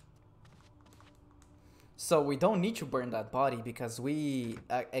 So we don't need to burn that body because we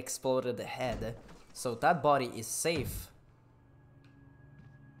exploded the head. So that body is safe.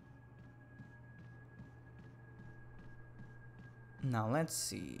 Now let's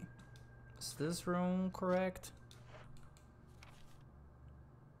see. Is this room correct?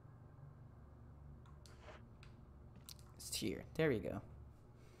 It's here. There you go.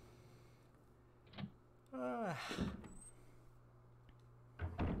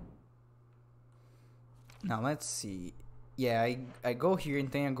 Now let's see. Yeah, I go here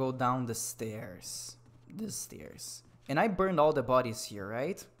and then I go down the stairs. These stairs. And I burned all the bodies here,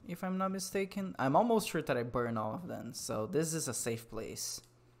 right? If I'm not mistaken. I'm almost sure that I burned all of them. So this is a safe place.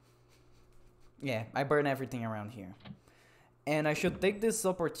 Yeah, I burned everything around here. And I should take this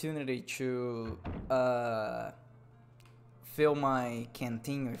opportunity to fill my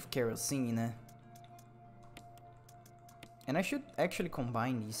canteen with kerosene. And I should actually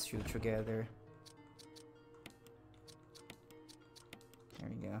combine these two together. There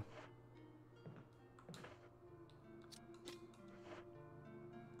we go.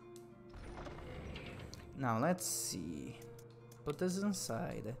 Now let's see. Put this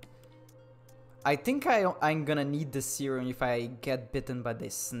inside. I think I'm gonna need the serum if I get bitten by the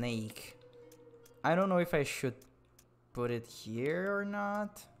snake. I don't know if I should put it here or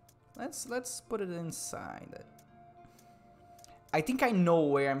not. Let's put it inside. I think I know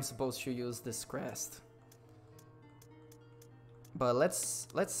where I'm supposed to use this crest. But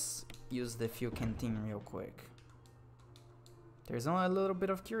let's use the fuel canteen real quick. There's only a little bit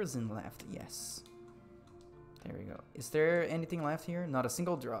of kerosene left. Yes. There we go. Is there anything left here? Not a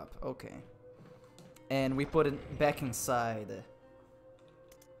single drop. Okay. And we put it back inside.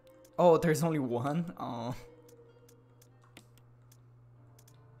 Oh, there's only one? Oh.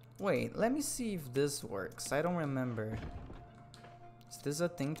 Wait, let me see if this works. I don't remember. Is this a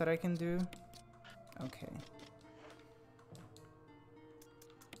thing that I can do? Okay.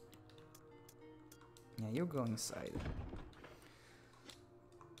 Yeah, you go inside.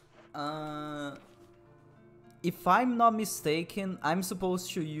 If I'm not mistaken, I'm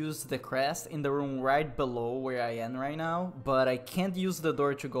supposed to use the crest in the room right below where I am right now, but I can't use the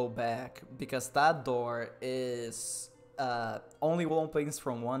door to go back because that door is only opens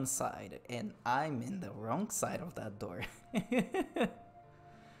from one side, and I'm in the wrong side of that door.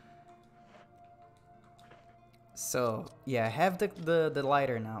 So yeah, I have the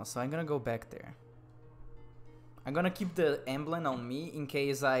lighter now, so I'm gonna go back there. I'm gonna keep the emblem on me in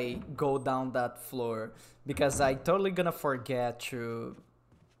case I go down that floor, because I totally gonna forget to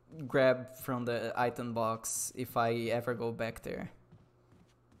grab from the item box if I ever go back there.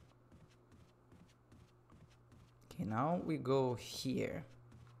 Okay, now we go here.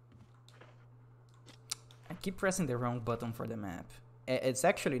 I keep pressing the wrong button for the map. It's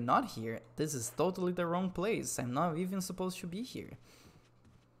actually not here. This is totally the wrong place. I'm not even supposed to be here.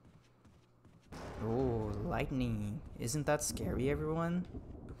 Oh, lightning. Isn't that scary, everyone?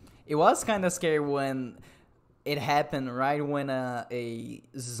 It was kind of scary when it happened right when a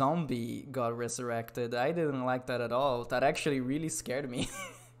zombie got resurrected. I didn't like that at all. That actually really scared me.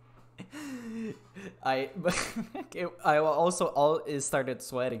 I also started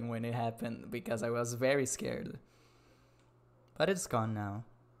sweating when it happened because I was very scared. But it's gone now.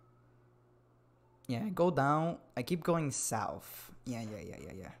 Yeah, I go down. I keep going south. Yeah.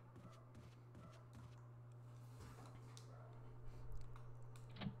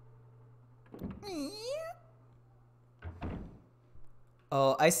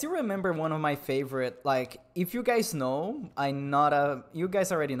 Oh, I still remember one of my favorite, like, if you guys know, you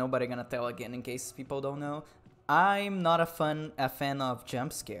guys already know, but I'm gonna tell again in case people don't know. I'm not a fan of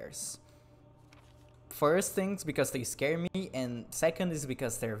jump scares. First things because they scare me, and second is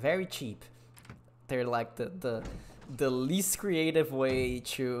because they're very cheap. They're like the least creative way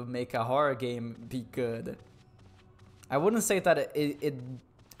to make a horror game be good. I wouldn't say that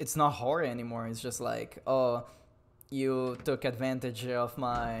it's not horror anymore. It's just like, oh, you took advantage of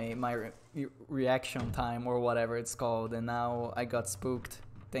my reaction time or whatever it's called, and now I got spooked.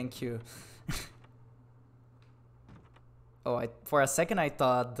 Thank you. Oh, for a second I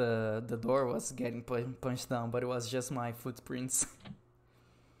thought the door was getting punched down, but it was just my footprints.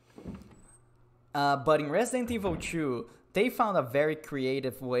 But in Resident Evil 2, they found a very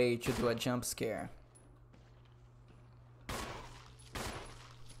creative way to do a jump scare.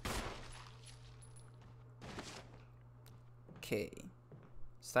 Okay,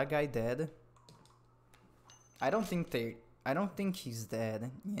 is that guy dead? I don't think he's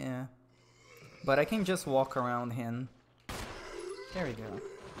dead. Yeah, but I can just walk around him. There we go.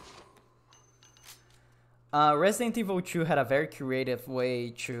 Resident Evil 2 had a very creative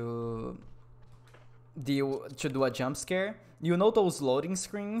way to do a jump scare. You know those loading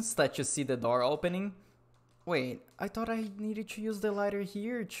screens that you see the door opening? Wait, I thought I needed to use the lighter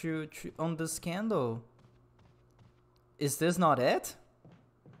here on this candle. Is this not it?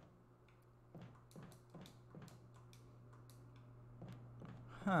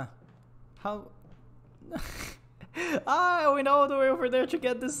 Huh. How? I went all the way over there to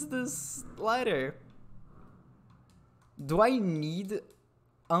get this lighter. Do I need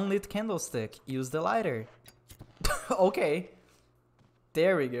unlit candlestick? Use the lighter. Okay.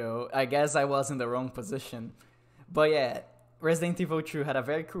 There we go. I guess I was in the wrong position. But yeah, Resident Evil 2 had a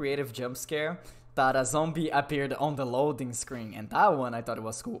very creative jump scare that a zombie appeared on the loading screen. And that one I thought it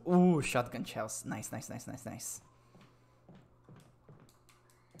was cool. Ooh, shotgun shells. Nice, nice, nice, nice, nice.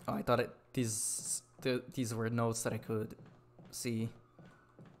 Oh, I thought these were notes that I could see.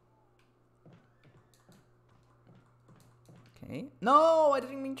 Okay. No, I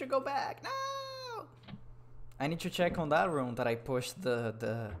didn't mean to go back. No! I need to check on that room that I pushed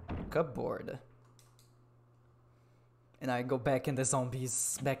the cupboard. And I go back and the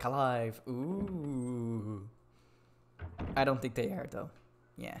zombie's back alive. Ooh. I don't think they are though.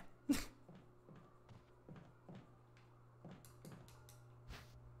 Yeah.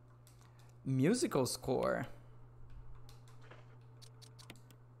 Musical score.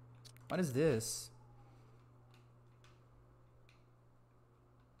 What is this?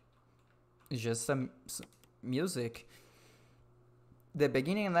 It's just some music. The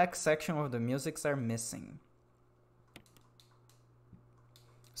beginning and next section of the musics are missing.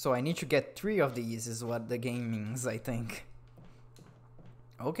 So I need to get 3 of these is what the game means, I think.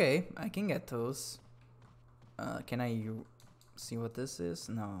 Okay, I can get those. Can I see what this is?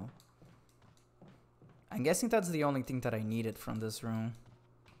 No. I'm guessing that's the only thing that I needed from this room.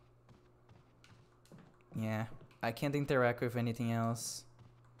 Yeah, I can't interact with anything else.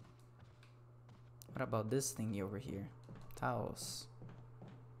 What about this thingy over here? Towels.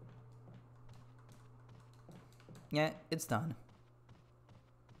 Yeah, it's done.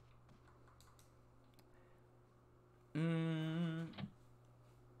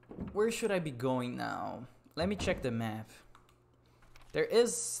 Where should I be going now? Let me check the map. There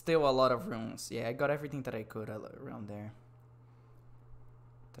is still a lot of rooms. Yeah, I got everything that I could around there.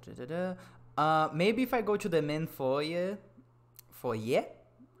 Maybe if I go to the main foyer?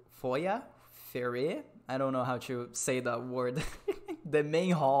 I don't know how to say that word. The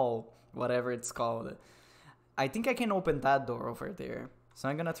main hall, whatever it's called. I think I can open that door over there. So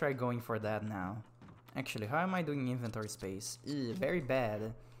I'm gonna try going for that now. Actually, how am I doing inventory space? Ew, very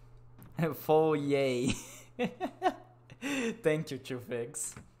bad. Foyer. Thank you,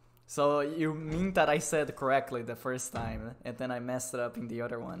 Chufix. So you mean that I said correctly the first time, and then I messed it up in the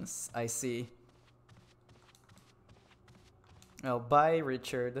other ones. I see. Oh, bye,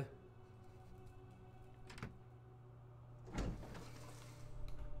 Richard.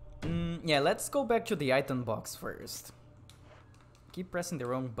 Yeah, let's go back to the item box first. Keep pressing the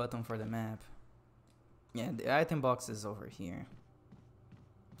wrong button for the map. Yeah, the item box is over here.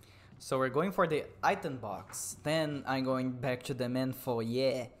 So we're going for the item box. Then I'm going back to the main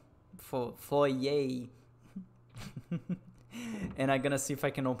foyer. Foyer. And I'm gonna see if I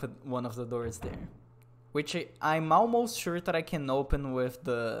can open one of the doors there. Which I'm almost sure that I can open with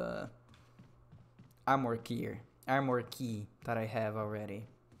the armor key that I have already.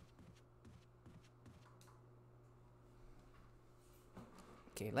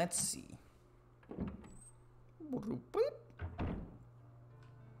 Okay, let's see.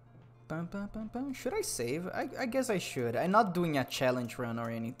 Should I save? I guess I should. I'm not doing a challenge run or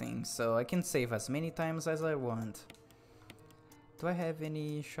anything, so I can save as many times as I want. Do I have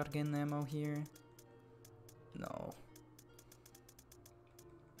any shotgun ammo here? No.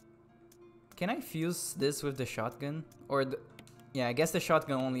 Can I fuse this with the shotgun? Or the... Yeah, I guess the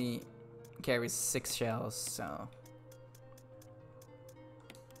shotgun only carries 6 shells, so...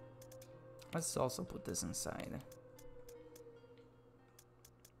 Let's also put this inside.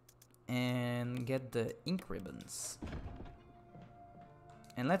 And get the ink ribbons.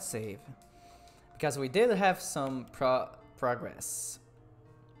 And let's save. Because we did have some progress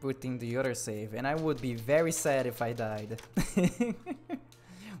putting the other save, and I would be very sad if I died.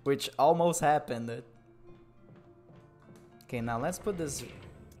 Which almost happened. Okay, now let's put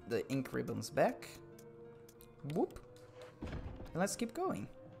the ink ribbons back. Whoop. And let's keep going.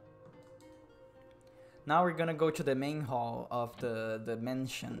 Now we're gonna go to the main hall of the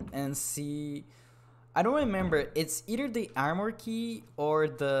mansion and see... I don't remember, it's either the armor key or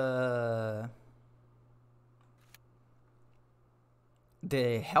the...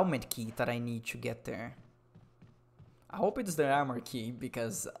 the helmet key that I need to get there. I hope it's the armor key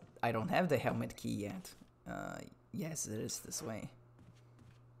because I don't have the helmet key yet. Yes, it is this way.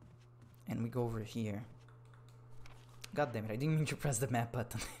 And we go over here. God damn it, I didn't mean to press the map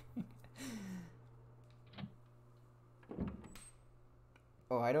button.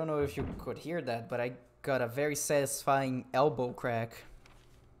 Oh, I don't know if you could hear that, but I got a very satisfying elbow crack.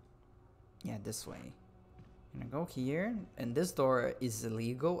 Yeah, this way. I'm gonna go here, and this door is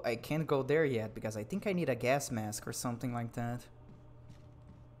illegal. I can't go there yet because I think I need a gas mask or something like that.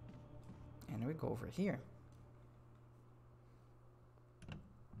 And we go over here.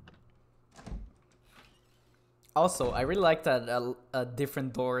 Also, I really like that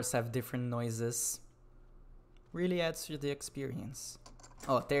different doors have different noises. Really adds to the experience.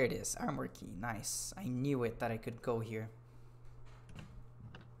 Oh, there it is. Armor key. Nice. I knew it that I could go here.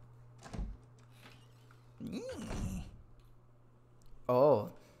 Oh.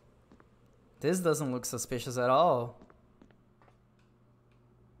 This doesn't look suspicious at all.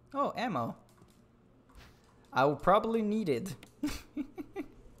 Oh, ammo. I will probably need it.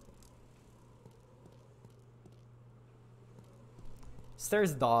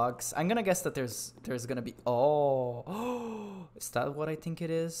 There's dogs. I'm gonna guess that there's gonna be... Oh. Is that what I think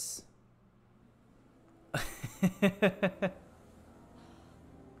it is?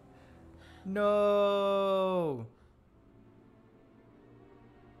 No.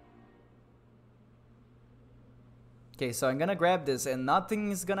 Okay, so I'm gonna grab this and nothing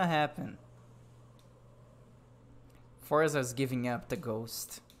is gonna happen. Forrest is giving up the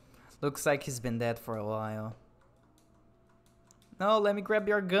ghost. Looks like he's been dead for a while. No, let me grab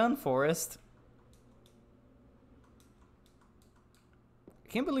your gun, Forrest. I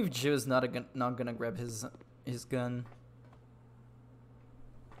can't believe Joe's not gonna grab his gun.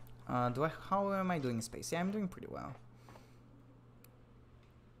 How am I doing in space? Yeah, I'm doing pretty well.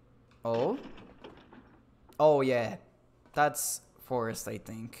 Oh? Oh yeah. That's Forrest, I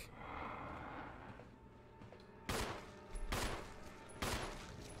think.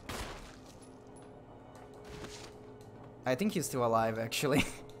 I think he's still alive, actually.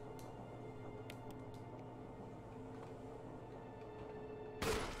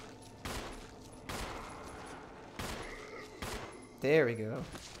 There we go.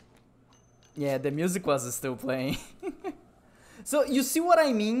 Yeah, the music was still playing. So, you see what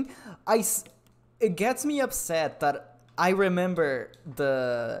I mean? It gets me upset that I remember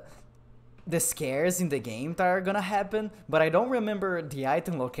the scares in the game that are gonna happen, but I don't remember the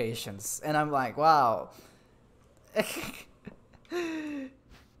item locations. And I'm like, wow.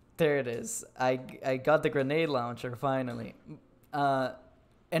 There it is. I got the grenade launcher finally.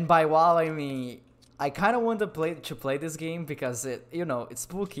 And by wow I mean I kind of want to play this game because it's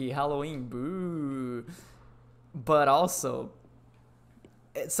spooky, Halloween, boo. But also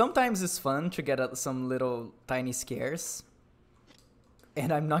sometimes it's fun to get some little tiny scares.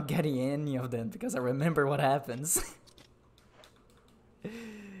 And I'm not getting any of them because I remember what happens.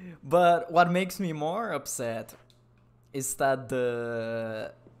 But what makes me more upset is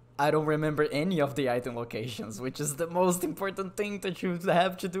that I don't remember any of the item locations, which is the most important thing that you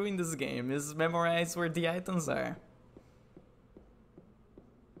have to do in this game, is memorize where the items are.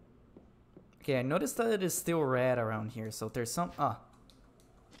 Okay, I noticed that it is still red around here, so there's some...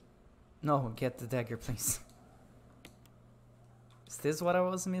 No, get the dagger, please. Is this what I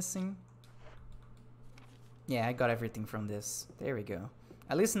was missing? Yeah, I got everything from this. There we go.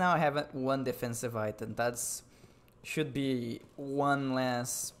 At least now I have one defensive item. That's... should be one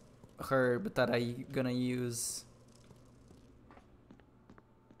less herb that I'm gonna use.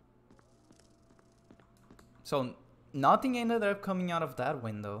 So nothing ended up coming out of that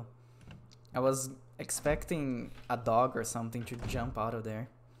window. I was expecting a dog or something to jump out of there.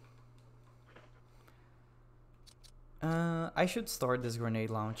 I should store this grenade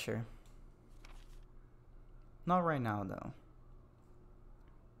launcher. Not right now though.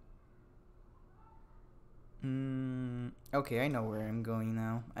 Okay, I know where I'm going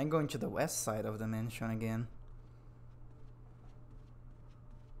now. I'm going to the west side of the mansion again.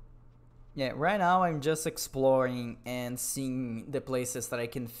 Yeah, right now I'm just exploring and seeing the places that I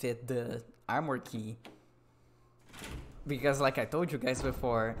can fit the armor key. Because like I told you guys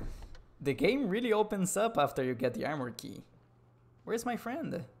before, the game really opens up after you get the armor key. Where's my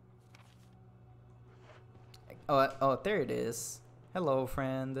friend? Oh, there it is. Hello,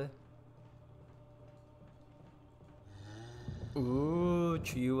 friend. Ooh,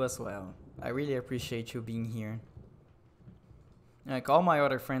 to you as well. I really appreciate you being here. Like all my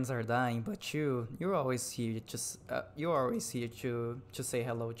other friends are dying, but you're always here. You're always here to say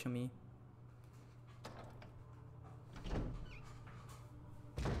hello to me.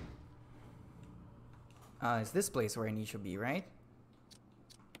 It's this place where I need to be, right?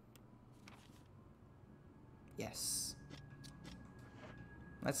 Yes.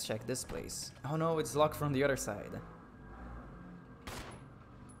 Let's check this place. Oh no, it's locked from the other side.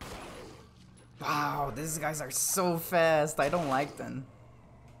 Wow, these guys are so fast. I don't like them.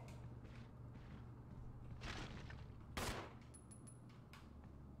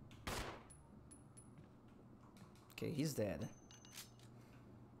 Okay, he's dead.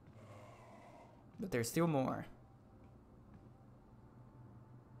 But there's still more.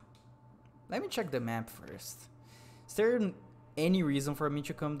 Let me check the map first. Is there any reason for me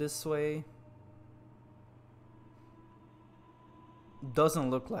to come this way? Doesn't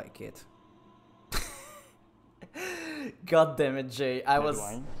look like it. God damn it, Jay. I was...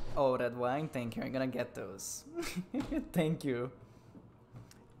 wine? Oh, red wine? Thank you. I'm gonna get those. Thank you.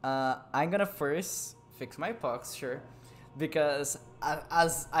 I'm gonna first fix my posture. Because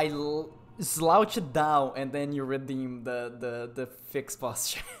as I slouch it down and then you redeem the fixed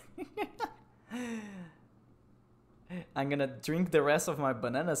posture. I'm gonna drink the rest of my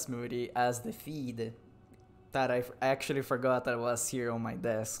banana smoothie as the feed. That I actually forgot that was here on my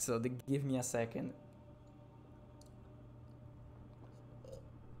desk. So give me a second.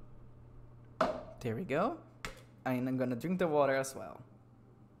 There we go. And I'm gonna drink the water as well.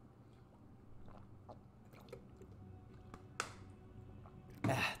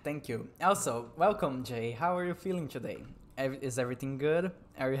 Thank you. Also, welcome, Jay. How are you feeling today? Is everything good?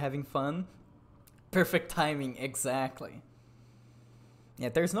 Are you having fun? Perfect timing, exactly. Yeah,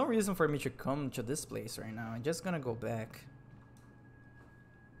 there's no reason for me to come to this place right now. I'm just gonna go back.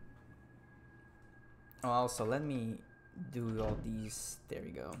 Oh, also, let me do all these. There we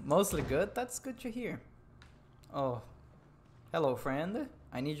go. Mostly good. That's good to hear. Oh, hello, friend.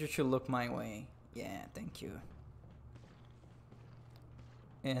 I need you to look my way. Yeah, thank you.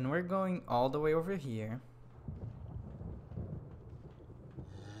 And we're going all the way over here.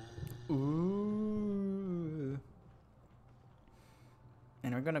 Ooh.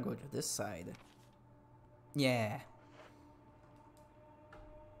 And we're gonna go to this side. Yeah.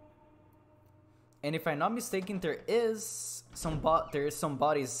 And if I'm not mistaken, there is some bodies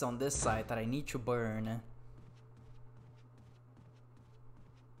on this side that I need to burn.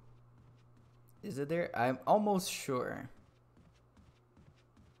 Is it there? I'm almost sure.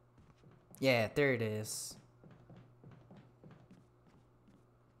 Yeah, there it is.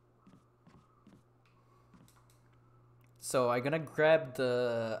 So I'm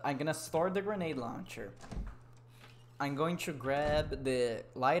gonna store the grenade launcher. I'm going to grab the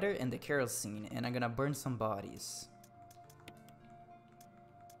lighter and the kerosene, and I'm gonna burn some bodies.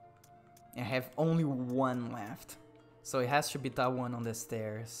 I have only one left, so it has to be that one on the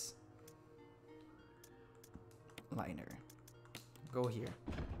stairs. Lighter. Go here.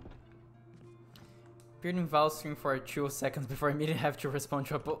 Appeared in Val's stream for 2 seconds before I immediately have to respond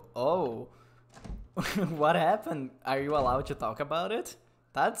to a Oh! What happened? Are you allowed to talk about it?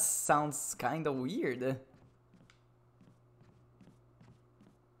 That sounds kinda weird.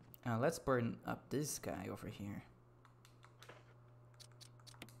 Let's burn up this guy over here.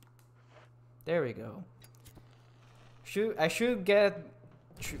 There we go. I should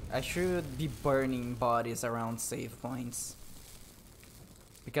be burning bodies around save points.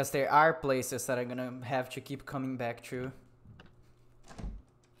 Because there are places that I'm gonna have to keep coming back to.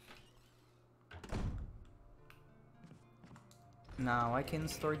 Now I can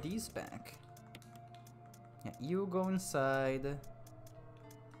store these back. Yeah, you go inside.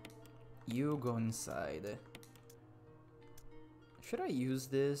 You go inside. Should I use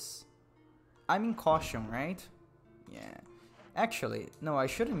this? I'm in caution, right? Yeah. Actually, no, I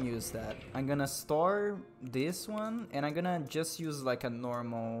shouldn't use that. I'm gonna store this one, and I'm gonna just use like a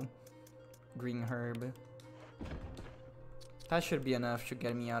normal green herb. That should be enough to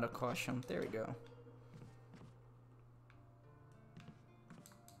get me out of caution. There we go.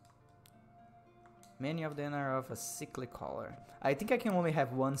 Many of them are of a sickly color. I think I can only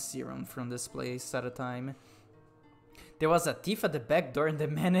have one serum from this place at a time. There was a thief at the back door and the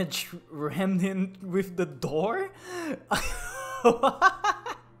manager rammed in with the door?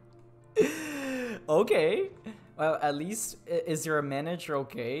 Okay. Well, at least, is your manager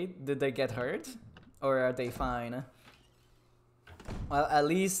okay? Did they get hurt? Or are they fine? Well, at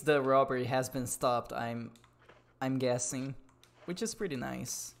least the robbery has been stopped, I'm guessing. Which is pretty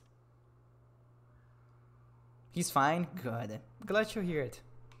nice. He's fine? Good. Glad to hear it.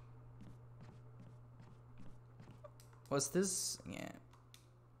 What's this? Yeah.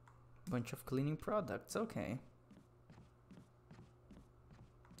 Bunch of cleaning products, okay.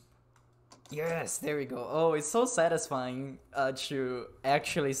 Yes, there we go. Oh, it's so satisfying to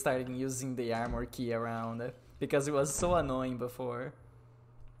actually starting using the armor key around because it was so annoying before.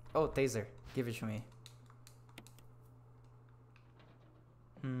 Oh, taser, give it to me.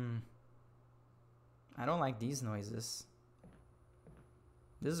 I don't like these noises.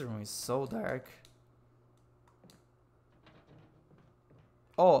 This room is so dark.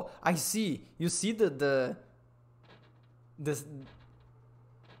 Oh, I see. You see this.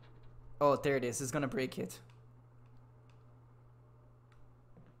 Oh, there it is. It's gonna break it.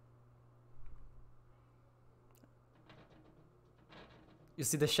 You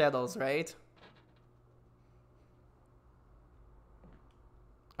see the shadows, right?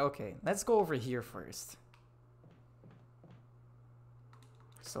 Okay, let's go over here first.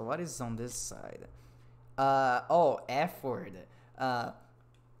 So what is on this side? Oh, F word. I'm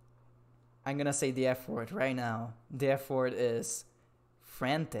gonna say the F word right now. The F word is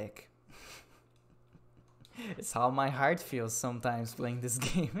frantic. It's how my heart feels sometimes playing this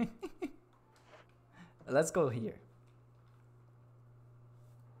game. Let's go here.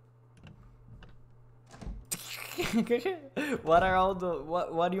 What are all the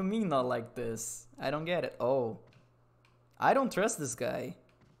what do you mean not like this? I don't get it. Oh. I don't trust this guy.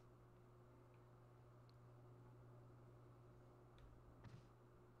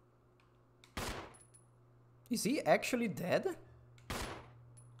 Is he actually dead?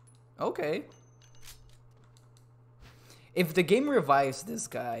 Okay. If the game revives this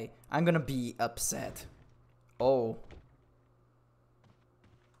guy, I'm gonna be upset. Oh.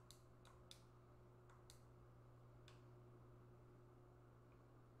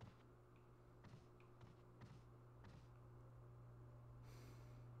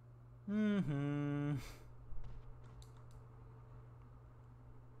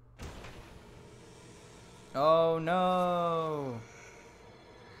 Oh no.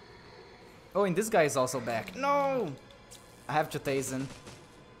 Oh, and this guy is also back. No! I have to tase him.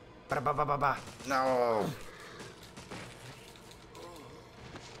 Ba-ba-ba-ba-ba. No!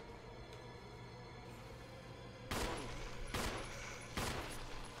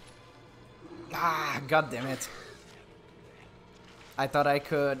 Ah, god damn it. I thought I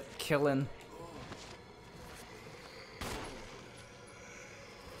could kill him.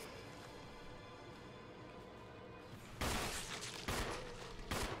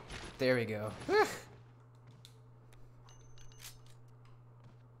 There we go.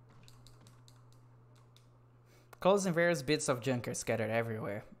 Calls and various bits of junk are scattered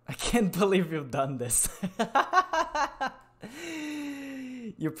everywhere. I can't believe you've done this.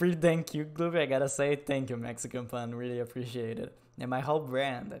 You're pretty dang cute, Gloopy. I gotta say thank you, Mexican Pun. Really appreciate it. And my whole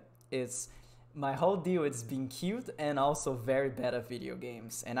brand is... My whole deal is being cute and also very bad at video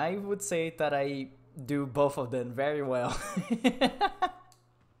games. And I would say that I do both of them very well.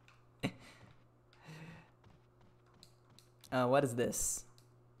 What is this?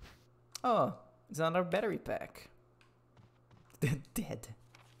 Oh, it's another battery pack. Dead.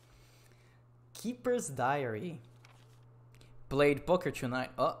 Keeper's Diary. Played poker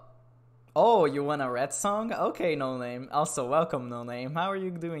tonight. Oh, you want a red song? Okay, No Name. Also, welcome, No Name. How are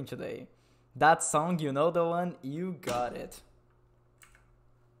you doing today? That song, you know the one? You got it.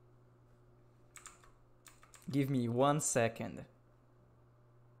 Give me 1 second.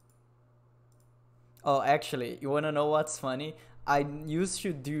 Oh, actually, you wanna know what's funny? I used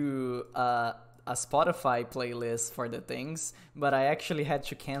to do a Spotify playlist for the things, but I actually had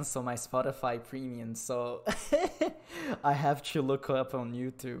to cancel my Spotify premium, so I have to look up on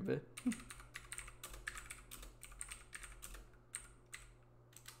YouTube.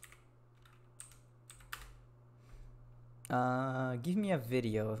 Give me a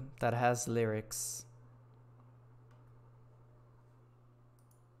video that has lyrics.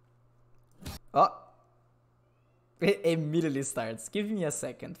 Oh! It immediately starts. Give me a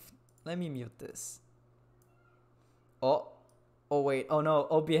second. Let me mute this. Oh. Oh wait. Oh no.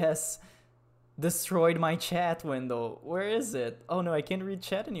 OBS destroyed my chat window. Where is it? Oh no, I can't read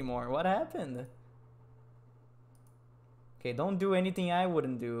chat anymore. What happened? Okay, don't do anything I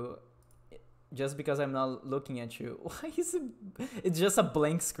wouldn't do. Just because I'm not looking at you. Why is it? It's just a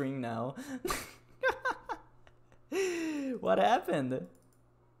blank screen now. What happened?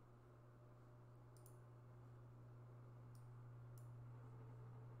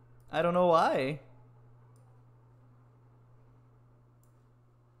 I don't know why.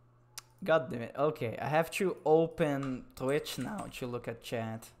 God damn it. Okay, I have to open Twitch now to look at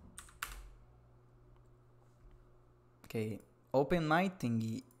chat. Okay, open my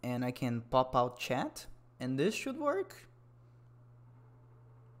thingy and I can pop out chat and this should work.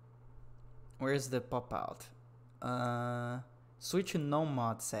 Where's the pop out? Switch to no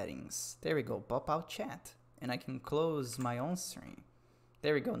mod settings. There we go, pop out chat. And I can close my own stream.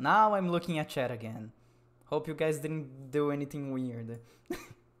 There we go, now I'm looking at chat again. Hope you guys didn't do anything weird.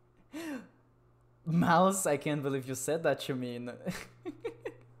 Mouse, I can't believe you said that, you mean.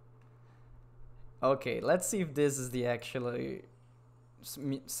 Okay, let's see if this is the actual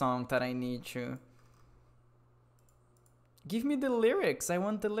song that I need to. Give me the lyrics, I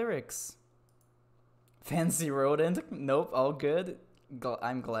want the lyrics. Fancy rodent? Nope, all good.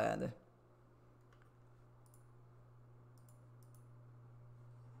 I'm glad.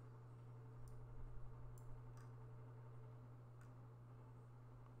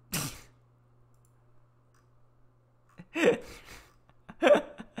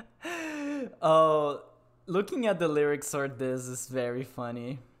 Oh, looking at the lyrics for this is very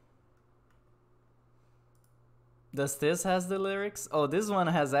funny. Does this has the lyrics? Oh, this one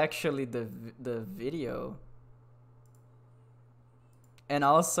has actually the video. And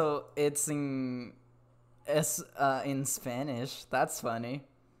also it's in Spanish. That's funny.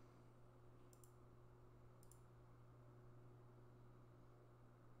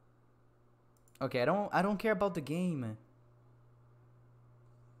 Okay, I don't care about the game.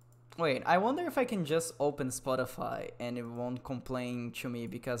 Wait, I wonder if I can just open Spotify and it won't complain to me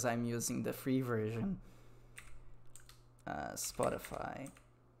because I'm using the free version. Spotify.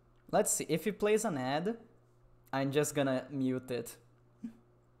 Let's see, if it plays an ad, I'm just gonna mute it.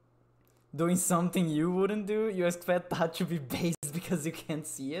 Doing something you wouldn't do? You expect that to be based because you can't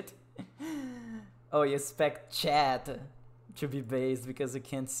see it? Oh, you expect chat to be based because you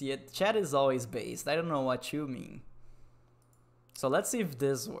can't see it? Chat is always based, I don't know what you mean. So let's see if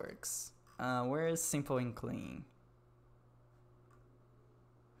this works. Where is Simple and Clean?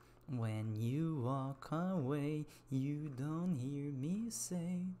 When you walk away, you don't hear me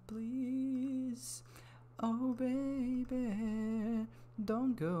say, please, oh baby,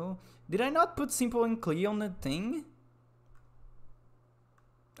 don't go. Did I not put Simple and Clean on the thing?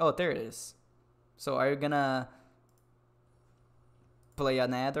 Oh, there it is. So are you gonna play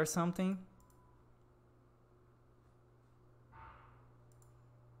an ad or something?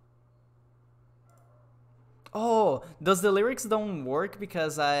 Oh, does the lyrics don't work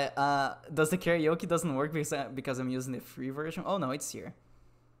because does the karaoke doesn't work because I'm using the free version? Oh no, it's here.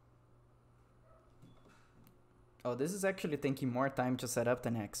 Oh, this is actually taking more time to set up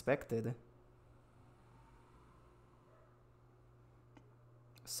than I expected.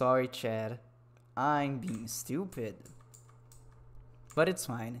 Sorry, Chad. I'm being stupid. But it's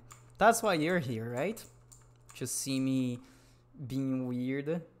fine. That's why you're here, right? To see me being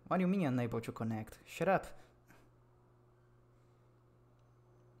weird. What do you mean unable to connect? Shut up.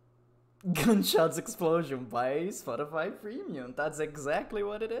 Gunshots Explosion by Spotify Premium. That's exactly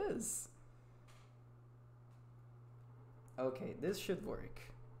what it is. Okay, this should work.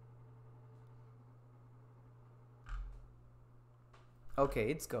 Okay,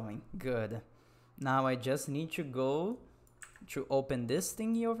 it's going. Good. Now I just need to go to open this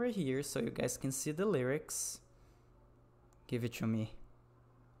thingy over here so you guys can see the lyrics. Give it to me.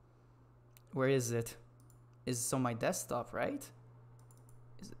 Where is it? It's on my desktop, right?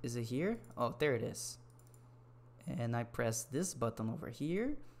 Is it here? Oh, there it is. And I press this button over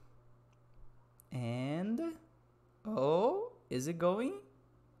here. And... oh, is it going?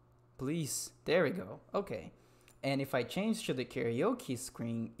 Please. There we go. Okay. And if I change to the karaoke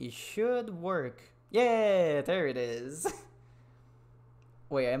screen, it should work. Yeah, there it is.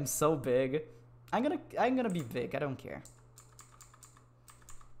 Wait, I'm so big. I'm gonna be big. I don't care.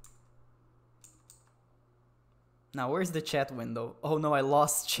 Now, where's the chat window? Oh no, I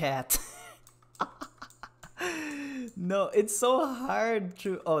lost chat. No, it's so hard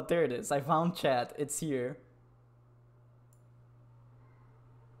to... oh, there it is. I found chat. It's here.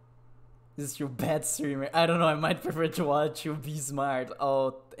 This is your bad streamer. I don't know, I might prefer to watch you be smart.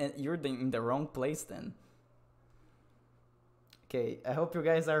 Oh, and you're in the wrong place then. Okay, I hope you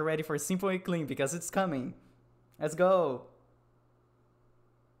guys are ready for Simple and Clean because it's coming. Let's go.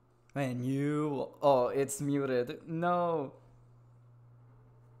 Man, you... oh, it's muted. No.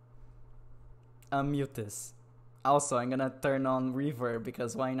 Unmute this. Also, I'm gonna turn on reverb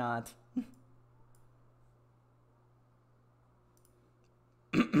because why not?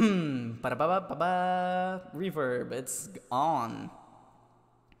 Reverb, it's on.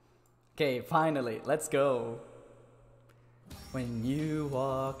 Okay, finally, let's go. When you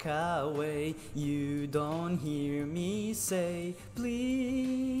walk away, you don't hear me say,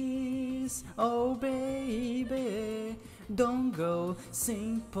 please, oh baby, Don't go.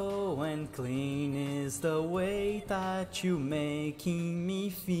 Simple and clean is the way that you making me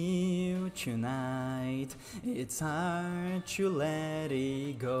feel tonight. It's hard to let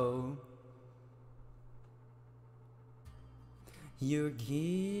it go. You're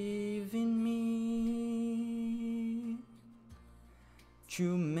giving me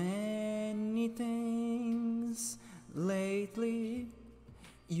too many things lately.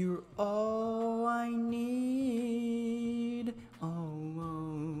 You're all I need.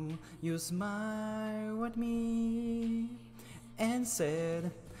 Oh, you smiled at me and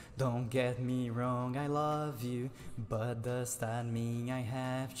said, don't get me wrong, I love you, but does that mean I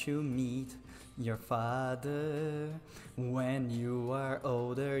have to meet your father? When you are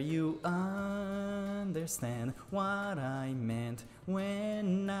older, you understand what I meant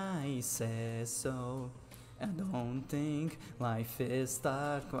when I said so. I don't think life is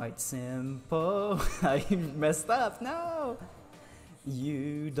that quite simple. I messed up, no!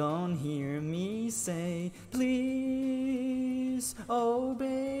 You don't hear me say, please, oh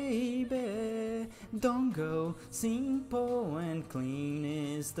baby, don't go. Simple and clean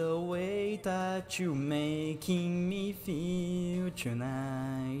is the way that you making me feel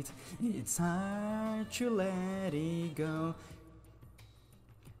tonight. It's hard to let it go.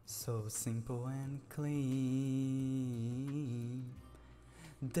 So simple and clean.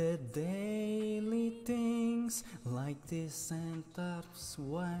 The daily things like this and that's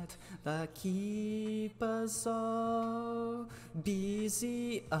what that keep us all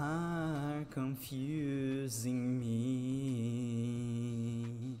busy are confusing me.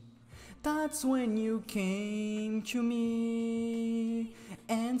 That's when you came to me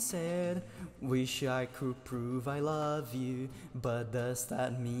and said, wish I could prove I love you, but does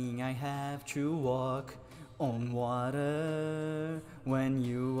that mean I have to walk on water? When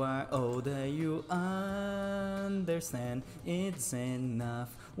you are older, you understand it's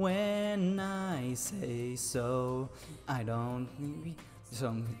enough when I say so. I don't need.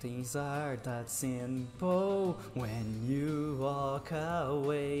 Some things are that simple. When you walk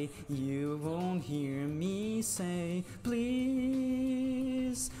away, you won't hear me say,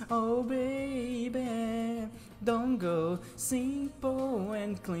 please, oh baby, don't go. Simple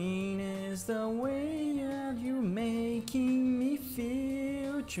and clean is the way that you're making me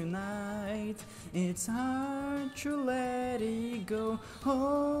feel tonight. It's hard to let it go.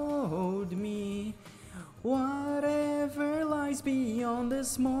 Hold me. Whatever lies beyond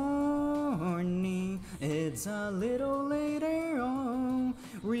this morning, it's a little later on.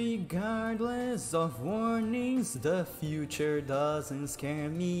 Regardless of warnings, the future doesn't scare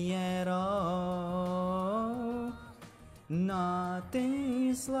me at all.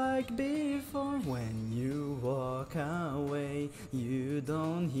 Nothing's like before. When you walk away, you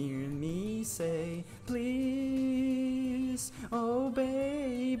don't hear me say, please, oh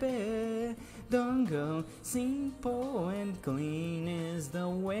baby, don't go. Simple and clean is the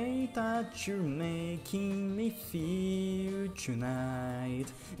way that you're making me feel tonight.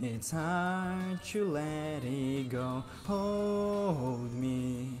 It's hard to let it go. Hold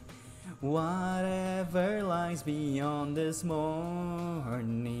me. Whatever lies beyond this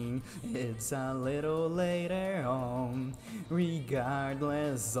morning, it's a little later on.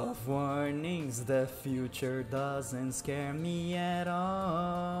 Regardless of warnings, the future doesn't scare me at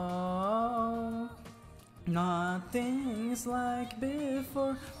all. Nothing's like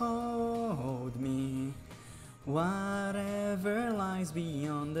before. Hold me. Whatever lies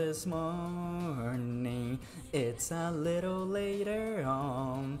beyond this morning, it's a little later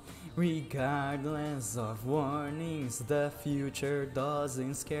on. Regardless of warnings, the future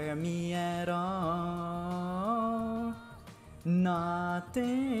doesn't scare me at all.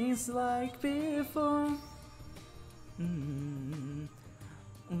 Nothing's like before.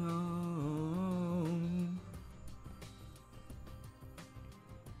 Oh.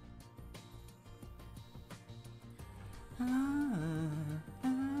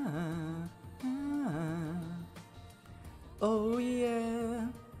 Oh yeah.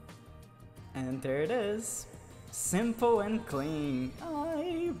 And there it is. Simple and clean.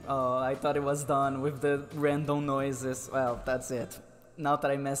 I thought it was done with the random noises. Well, that's it. Now that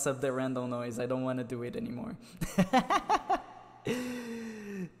I mess up the random noise, I don't want to do it anymore.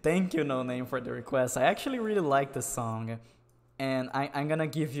 Thank you, No Name, for the request. I actually really like the song. And I'm gonna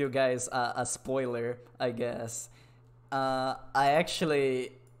give you guys a spoiler, I guess. I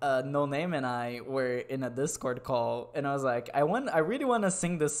actually... No Name and I were in a Discord call, and I was like, I really want to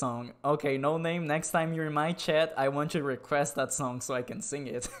sing this song. Okay, No Name, next time you're in my chat, I want you to request that song so I can sing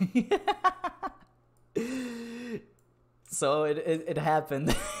it. So it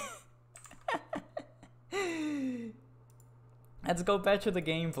happened. Let's go back to the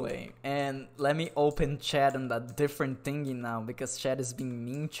gameplay. And let me open chat on that different thingy now because chat is being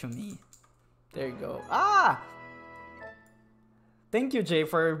mean to me. There you go. Ah! Thank you, Jay,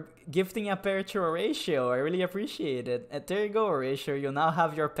 for gifting Aperture Horatio. I really appreciate it. And there you go, Horatio. You now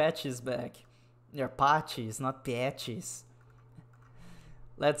have your patches back. Your patches, not patches.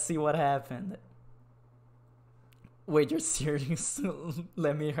 Let's see what happened. Wait, you're serious?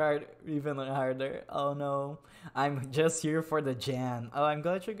 Let me hard even harder. Oh no. I'm just here for the jam. Oh, I'm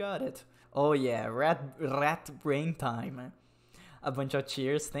glad you got it. Oh yeah, rat brain time. A bunch of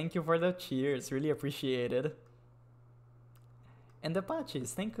cheers. Thank you for the cheers. Really appreciate it. And the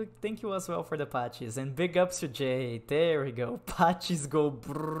patches, thank you as well for the patches. And big ups to Jay. There we go. Patches go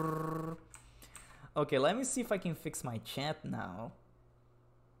brrrr. Okay, let me see if I can fix my chat now.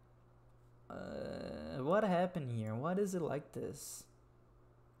 What happened here? What is it like this?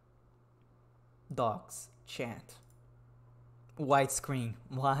 Docs, chat. Widescreen,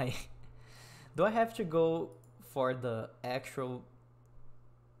 why? Do I have to go for the actual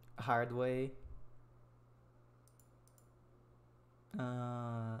hard way?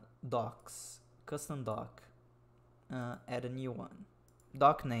 Docs, custom doc, add a new one.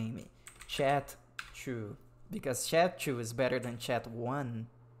 Doc name, chat 2, because chat 2 is better than chat 1.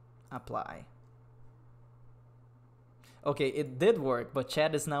 Apply. Okay, it did work, but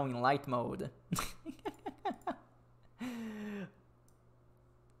chat is now in light mode.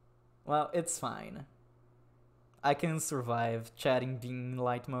 Well, it's fine. I can survive chatting being in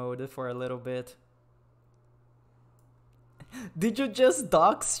light mode for a little bit. Did you just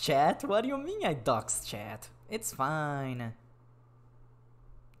dox chat? What do you mean I doxed chat? It's fine.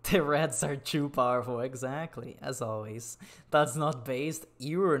 The reds are too powerful, exactly, as always. That's not based,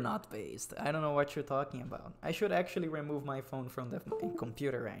 you're not based. I don't know what you're talking about. I should actually remove my phone from the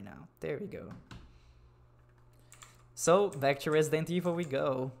computer right now. There we go. So, back to Resident Evil we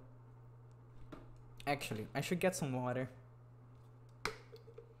go. Actually, I should get some water.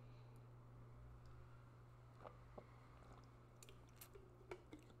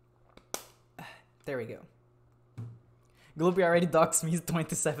 There we go. Gloopy already doxed me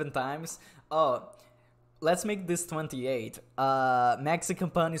 27 times. Oh, let's make this 28. Mexican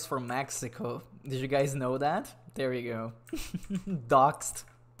pun is from Mexico. Did you guys know that? There we go. Doxed.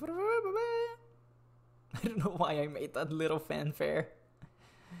 I don't know why I made that little fanfare.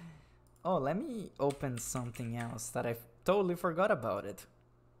 Oh, let me open something else that I totally forgot about it.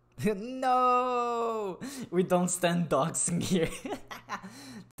 No! We don't stand doxing here.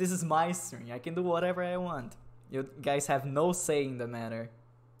 This is my stream. I can do whatever I want. You guys have no say in the matter.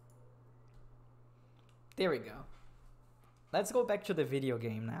 There we go. Let's go back to the video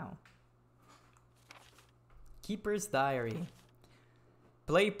game now. Keeper's Diary.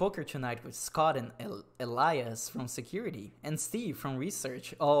 Play poker tonight with Scott and Elias from security and Steve from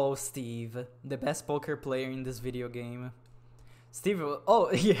research. Oh, Steve, the best poker player in this video game. Steve, oh,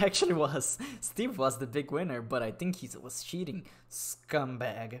 he actually was. Steve was the big winner, but I think he was cheating.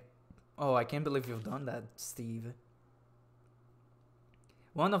 Scumbag. Oh, I can't believe you've done that, Steve.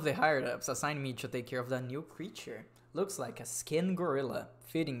 One of the higher-ups assigned me to take care of that new creature. Looks like a skin gorilla.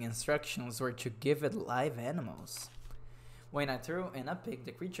 Fitting instructions were to give it live animals. When I threw in a pig,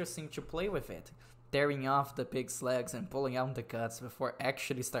 the creature seemed to play with it, tearing off the pig's legs and pulling out the guts before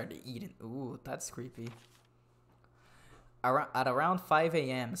actually started eating. Ooh, that's creepy. At around 5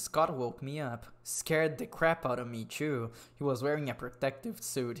 a.m., Scott woke me up, scared the crap out of me too. He was wearing a protective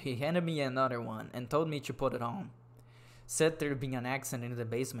suit. He handed me another one and told me to put it on. Said there'd been an accident in the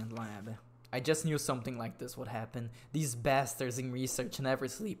basement lab. I just knew something like this would happen. These bastards in research never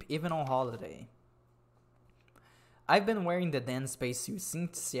sleep, even on holiday. I've been wearing the Dan spacesuit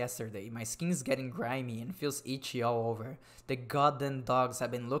since yesterday. My skin's getting grimy and feels itchy all over. The goddamn dogs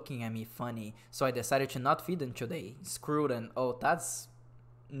have been looking at me funny, so I decided to not feed them today. Screw them. Oh, that's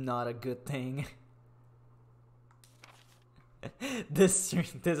not a good thing. This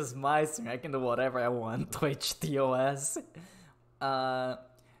is my stream. I can do whatever I want. Twitch TOS.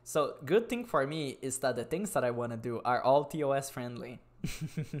 So good thing for me is that the things that I want to do are all TOS friendly.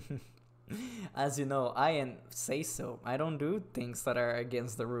 As you know, I say so. I don't do things that are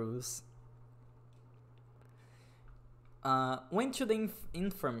against the rules. Went to the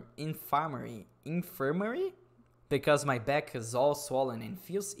infirmary because my back is all swollen and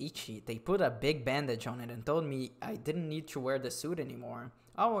feels itchy. They put a big bandage on it and told me I didn't need to wear the suit anymore.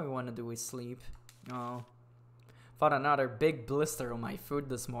 All I want to do is sleep. Oh. Found another big blister on my foot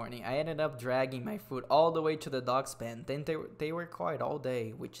this morning. I ended up dragging my foot all the way to the dog's pen. Then they were quiet all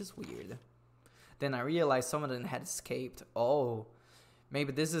day, which is weird. Then I realized some of them had escaped. Oh,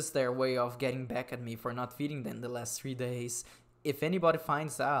 maybe this is their way of getting back at me for not feeding them the last 3 days. If anybody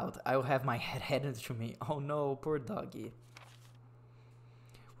finds out, I will have my head handed to me. Oh no, poor doggy.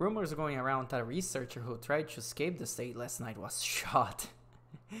 Rumors going around that a researcher who tried to escape the state last night was shot.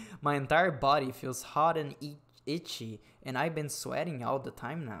 My entire body feels hot and itchy, and I've been sweating all the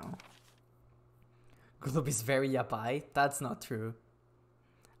time now. Gloob is very yabai? That's not true.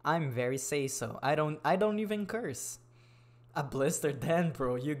 I'm very say-so. I don't even curse. A blister then,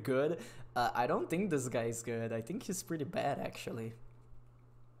 bro, you good? I don't think this guy's good. I think he's pretty bad, actually.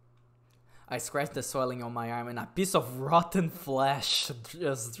 I scratched the swelling on my arm and a piece of rotten flesh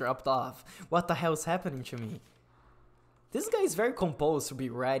just dropped off. What the hell is happening to me? This guy is very composed to be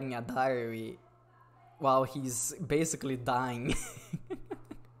writing a diary while he's basically dying.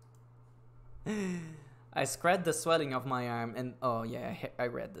 I scratched the swelling of my arm and... Oh yeah, I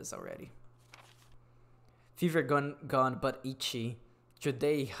read this already. Fever gone but itchy.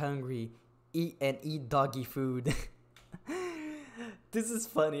 Today hungry. Eat doggy food. This is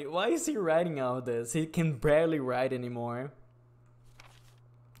funny. Why is he writing all this? He can barely write anymore.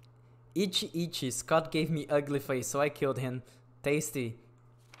 Itchy. Scott gave me ugly face, so I killed him. Tasty.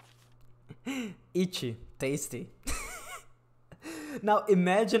 Itchy. Tasty. Now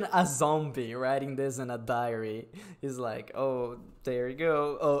imagine a zombie writing this in a diary. He's like, oh, there you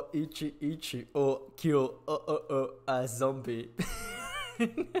go. Oh, itchy. Oh, kill. A zombie.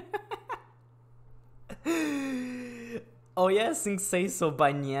 Oh yeah, sing Say So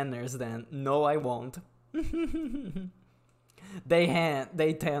by Nienners then. No, I won't. They hand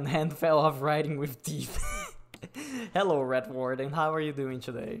fell off writing with teeth. Hello, Red Warden. How are you doing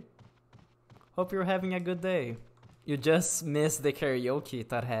today? Hope you're having a good day. You just missed the karaoke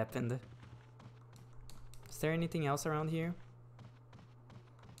that happened. Is there anything else around here?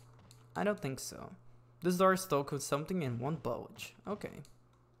 I don't think so. This door is stocked with something and won't budge. Okay.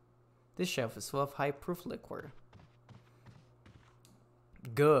 This shelf is full of high proof liquor.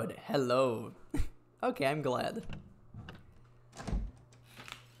 Good. Hello. Okay, I'm glad.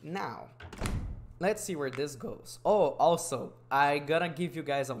 Now, let's see where this goes. Oh, also, I gotta give you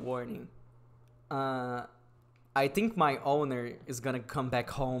guys a warning. I think my owner is gonna come back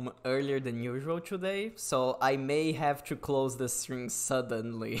home earlier than usual today, so I may have to close the stream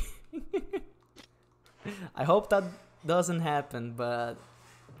suddenly. I hope that doesn't happen, but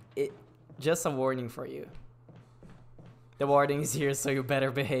just a warning for you. The warden is here, so you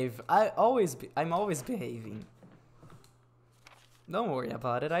better behave. I'm always behaving. Don't worry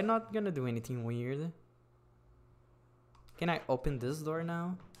about it. I'm not gonna do anything weird. Can I open this door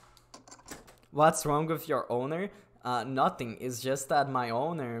now? What's wrong with your owner? Nothing. It's just that my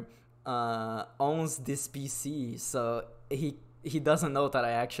owner owns this PC, so he doesn't know that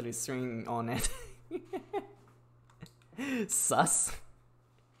I actually stream on it. Sus?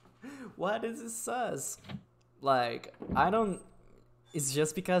 What is this sus? Like, I don't... It's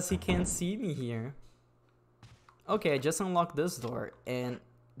just because he can't see me here. Okay, I just unlocked this door, and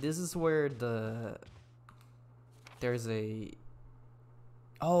this is where there's a...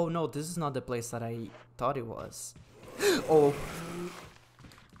 Oh no, this is not the place that I thought it was. Oh.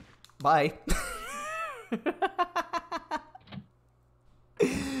 Bye.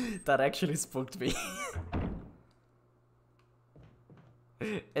 That actually spooked me.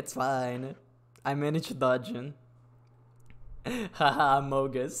 It's fine. I managed dodging. Haha,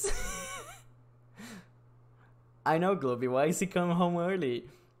 Mogus. I know, Glooby. Why is he coming home early?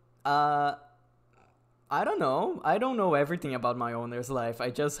 I don't know. I don't know everything about my owner's life.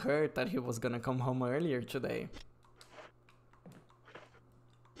 I just heard that he was gonna come home earlier today.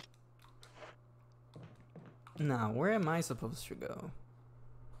 Now, where am I supposed to go?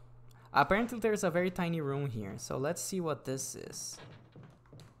 Apparently there's a very tiny room here, so let's see what this is.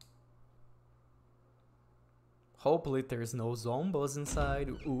 Hopefully there's no zombies inside.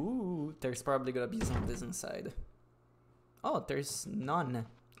 Ooh, there's probably gonna be zombies inside. Oh, there's none.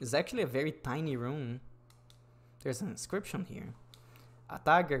 It's actually a very tiny room. There's an inscription here. A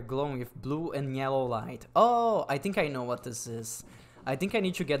tiger glowing with blue and yellow light. Oh, I think I know what this is. I think I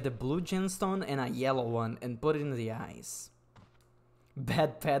need to get the blue gemstone and a yellow one and put it in the eyes.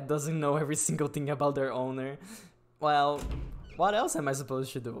 Bad pet doesn't know every single thing about their owner. Well, what else am I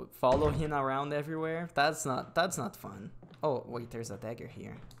supposed to do? Follow him around everywhere? That's not fun. Oh, wait, there's a dagger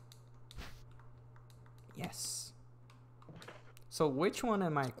here. Yes. So which one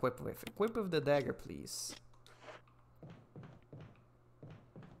am I equipped with? Equip with the dagger, please.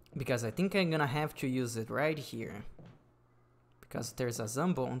 Because I think I'm gonna have to use it right here. Because there's a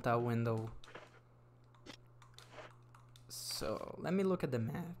zombie on that window. So, let me look at the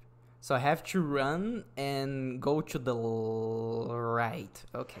map. So I have to run and go to the right.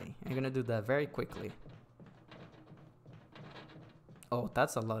 Okay, I'm gonna do that very quickly. Oh,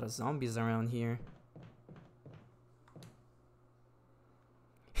 that's a lot of zombies around here.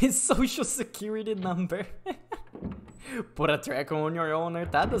 His social security number. Put a tracker on your owner?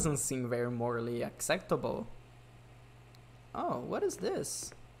 That doesn't seem very morally acceptable. Oh, what is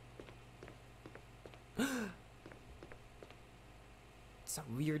this? It's a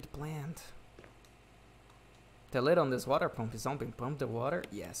weird plant. The lid on this water pump is open. Pump the water?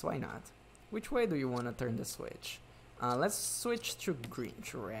 Yes, why not? Which way do you want to turn the switch? Let's switch to green,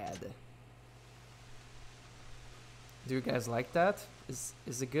 to red. Do you guys like that?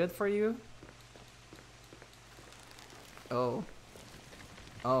 Is it good for you? Oh.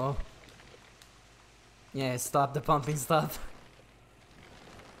 Oh. Yeah, stop the pumping, stop.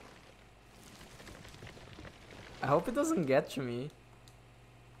 I hope it doesn't get to me.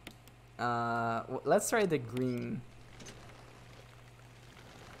 Let's try the green.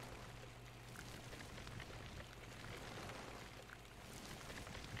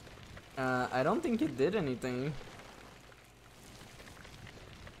 I don't think it did anything.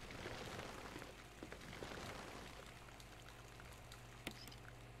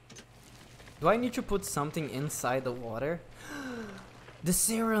 Do I need to put something inside the water? The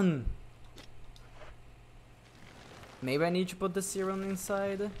serum! Maybe I need to put the serum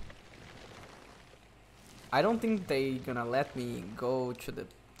inside? I don't think they gonna let me go to the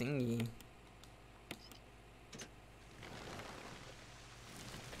thingy.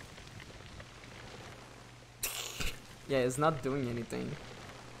 Yeah, it's not doing anything.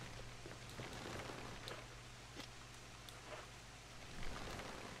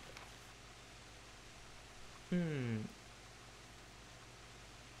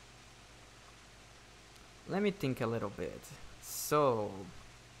 Let me think a little bit. So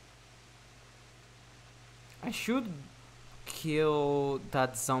I should kill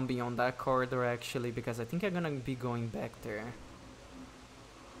that zombie on that corridor actually, because I think I'm gonna be going back there.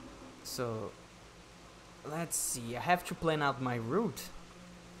 So let's see, I have to plan out my route.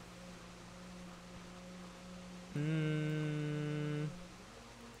 Don't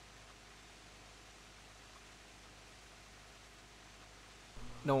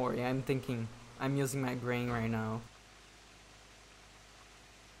worry, I'm thinking. I'm using my brain right now.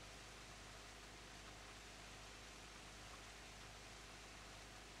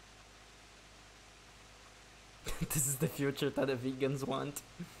 This is the future that the vegans want.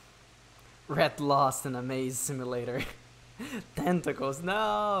 Red lost in a maze simulator. Tentacles,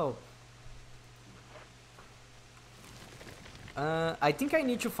 no! I think I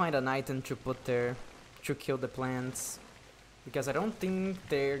need to find an item to put there to kill the plants. Because I don't think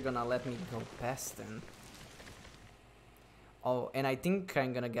they're gonna let me go past them. Oh, and I think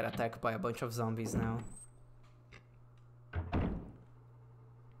I'm gonna get attacked by a bunch of zombies now.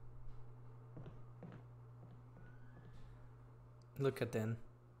 Look at them.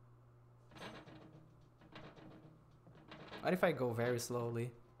 What if I go very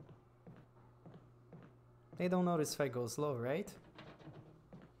slowly? They don't notice if I go slow, right?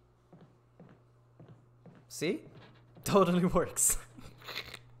 See? Totally works.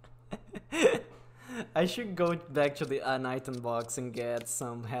 I should go back to the an item box and get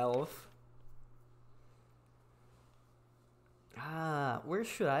some health. Ah, where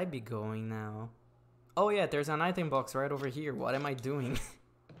should I be going now? Oh yeah, there's an item box right over here. What am I doing?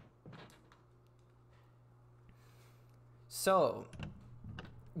 So,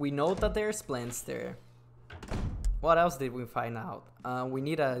 we know that there's plants there. What else did we find out? We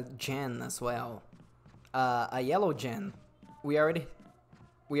need a gen as well. A yellow gen. We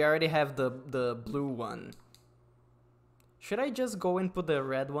already have the blue one. Should I just go and put the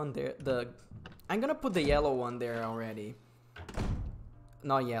red one there? I'm gonna put the yellow one there already.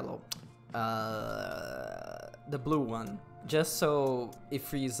 Not yellow. The blue one. Just so it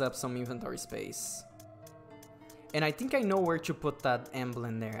frees up some inventory space. And I think I know where to put that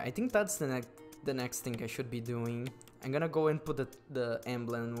emblem there. I think that's the next thing I should be doing. I'm gonna go and put the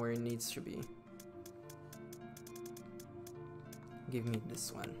emblem where it needs to be. Give me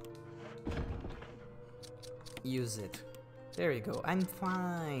this one. Use it. There you go. I'm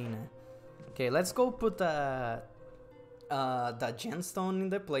fine. Okay, let's go put the gemstone in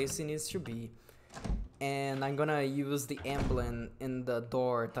the place it needs to be. And I'm gonna use the emblem in the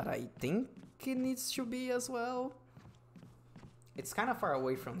door that I think it needs to be as well. It's kind of far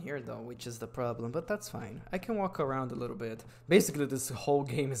away from here though, which is the problem, but that's fine. I can walk around a little bit. Basically, this whole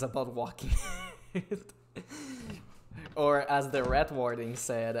game is about walking. Or as the rat warden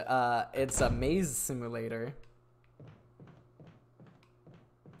said, it's a maze simulator.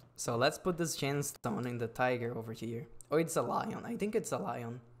 So let's put this gemstone in the tiger over here. Oh, it's a lion. I think it's a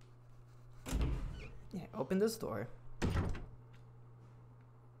lion. Yeah, open this door.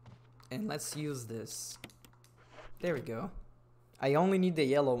 And let's use this. There we go. I only need the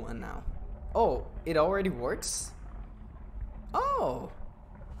yellow one now. Oh, it already works? Oh!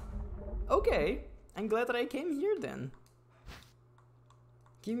 Okay. I'm glad that I came here then.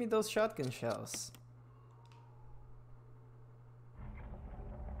 Give me those shotgun shells.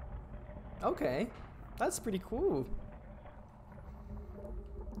 Okay. That's pretty cool.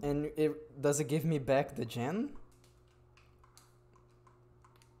 And does it give me back the gen?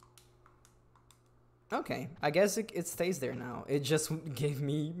 Okay, I guess it stays there now. It just gave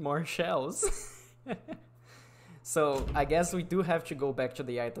me more shells. So I guess we do have to go back to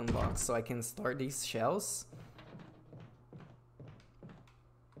the item box so I can store these shells.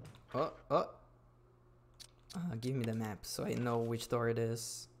 Give me the map so I know which door it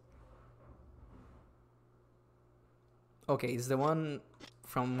is. Okay, it's the one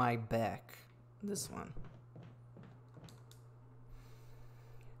from my back. This one.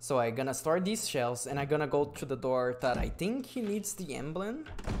 So I'm gonna store these shells and I'm gonna go to the door that I think he needs the emblem.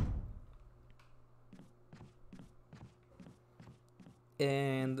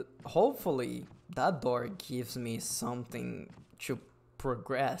 And hopefully that door gives me something to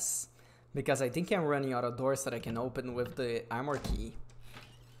progress. Because I think I'm running out of doors that I can open with the armor key.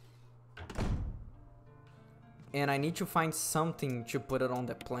 And I need to find something to put it on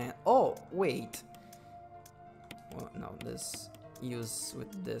the plant. Oh, wait. Well, no, this use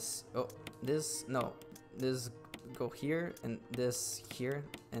with this. Oh, this, no. This go here, and this here,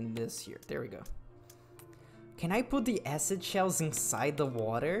 and this here. There we go. Can I put the acid shells inside the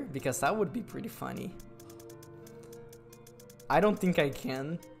water? Because that would be pretty funny. I don't think I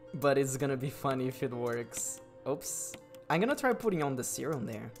can, but it's gonna be funny if it works. Oops. I'm gonna try putting on the serum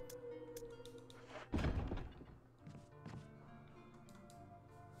there.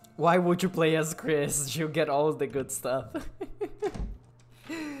 Why would you play as Chris? You get all the good stuff.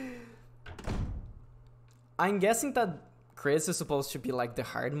 I'm guessing that Chris is supposed to be like the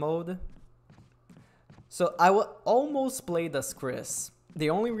hard mode. So I almost played as Chris. The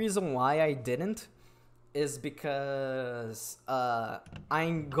only reason why I didn't is because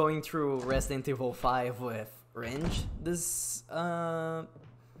I'm going through Resident Evil 5 with Renge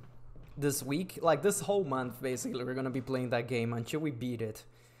this week. Like this whole month basically we're gonna be playing that game until we beat it.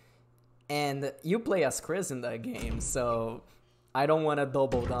 And you play as Chris in that game, so I don't want to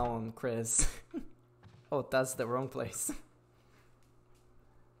double down on Chris. Oh, that's the wrong place.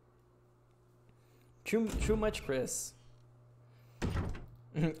 Too much Chris.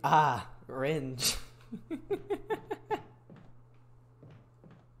 Ah, Renge.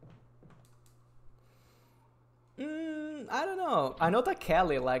 I don't know. I know that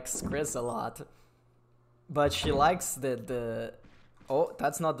Kelly likes Chris a lot, but she likes the oh,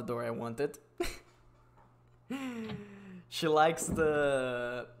 that's not the door I wanted. She likes not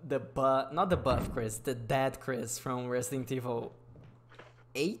the buff Chris, the dead Chris from Resident Evil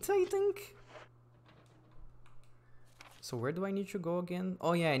 8, I think. So where do I need to go again?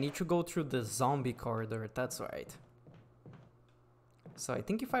 Oh yeah, I need to go through the zombie corridor, that's right. So I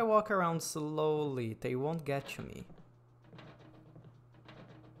think if I walk around slowly, they won't get to me.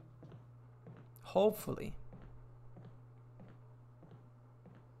 Hopefully.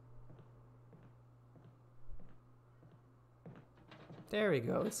 There we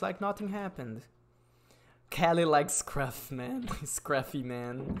go, it's like nothing happened. Kelly likes Scruff, man. Scruffy,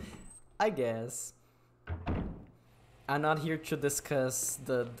 man. I guess. I'm not here to discuss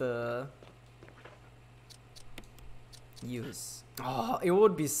the use. Oh, it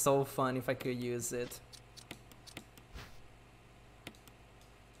would be so fun if I could use it.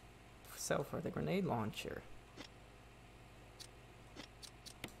 Sell for the grenade launcher.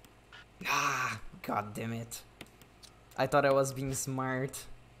 Ah, god damn it. I thought I was being smart.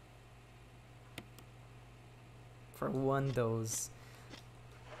 For one dose.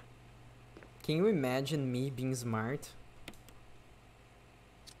 Can you imagine me being smart?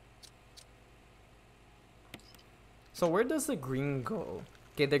 So where does the green go?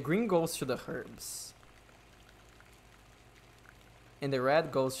 Okay, the green goes to the herbs. And the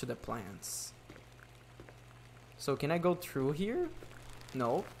red goes to the plants. So can I go through here?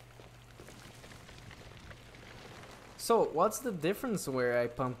 No. So what's the difference where I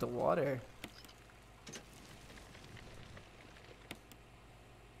pump the water?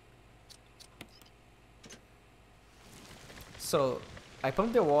 So I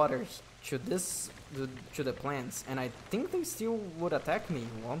pump the water to to the plants, and I think they still would attack me,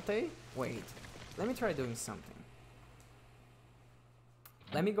 won't they? Wait, let me try doing something.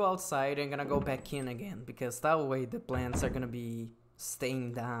 Let me go outside and gonna go back in again, because that way the plants are gonna be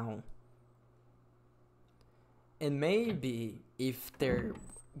staying down. And maybe if they're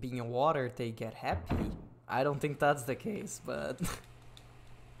being watered they get happy. I don't think that's the case, but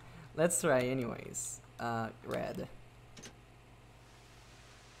let's try anyways. Red.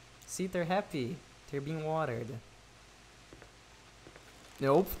 See, they're happy. They're being watered.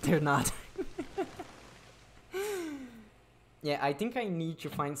 Nope, they're not. Yeah, I think I need to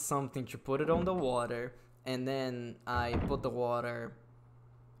find something to put it on the water, and then I put the water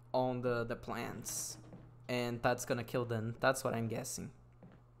on the plants, and that's gonna kill them. That's what I'm guessing.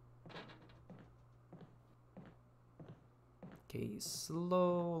 Okay,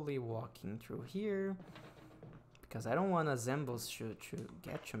 slowly walking through here, because I don't want a Zambos to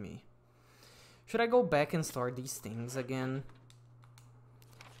get to me. Should I go back and store these things again?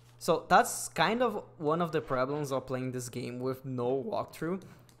 So that's kind of one of the problems of playing this game with no walkthrough.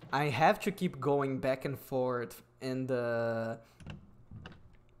 I have to keep going back and forth in the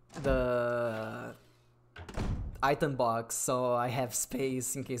item box so I have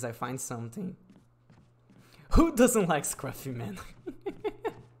space in case I find something. Who doesn't like Scruffy, man?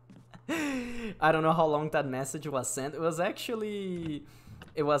 I don't know how long that message was sent. It was actually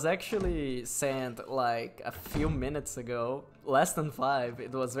sent like a few minutes ago. Less than 5.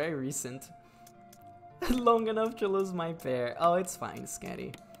 It was very recent. Long enough to lose my pair. Oh, it's fine,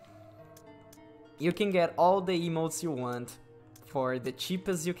 Scatty. You can get all the emotes you want for the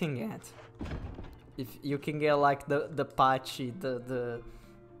cheapest you can get. If you can get like the Pachi,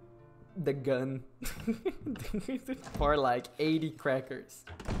 the gun for like 80 crackers.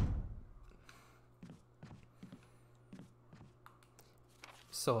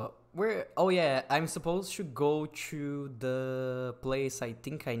 So oh yeah, I'm supposed to go to the place I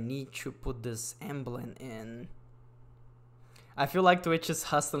think I need to put this emblem in. I feel like Twitch is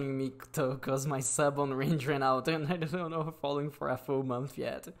hustling me though, cause my sub on range ran out and I don't know if following for a full month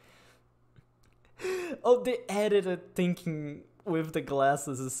yet. Oh, the edited thinking with the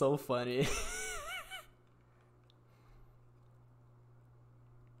glasses is so funny.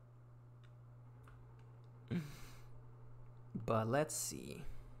 But let's see.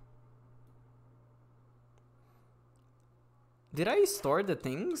 Did I store the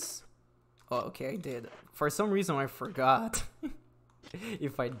things? Oh, okay, I did. For some reason I forgot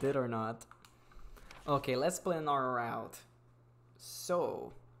if I did or not. Okay, let's plan our route.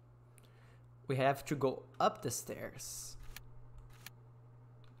 So, we have to go up the stairs.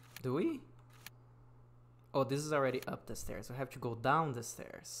 Do we? Oh, this is already up the stairs. We have to go down the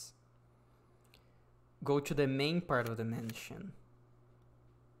stairs. Go to the main part of the mansion.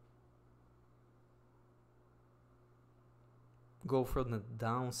 Go from the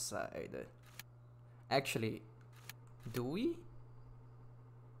downside. Actually, do we?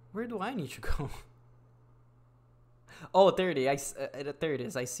 Where do I need to go? Oh, there it is. There it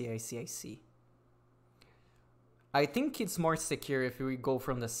is. I see. I think it's more secure if we go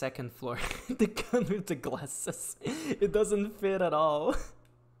from the second floor. The gun with the glasses. It doesn't fit at all.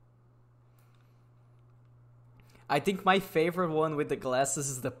 I think my favorite one with the glasses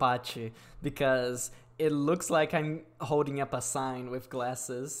is the Pachi, because it looks like I'm holding up a sign with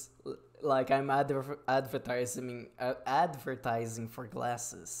glasses, like I'm advertising for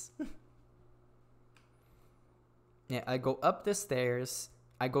glasses. Yeah, I go up the stairs,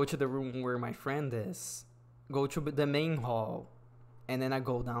 I go to the room where my friend is, go to the main hall, and then I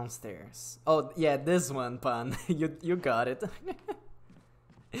go downstairs. Oh yeah, this one, Pan. you got it.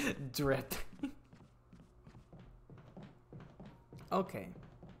 Drip. Okay,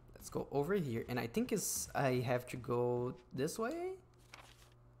 let's go over here, and I think I have to go this way?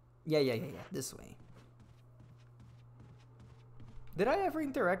 Yeah, this way. Did I ever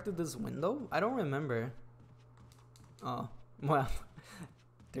interact with this window? I don't remember. Oh, well,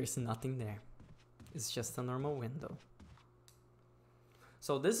 there's nothing there. It's just a normal window.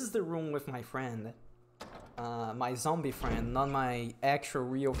 So this is the room with my friend. My zombie friend, not my actual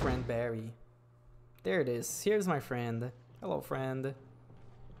real friend Barry. There it is, here's my friend. Hello, friend.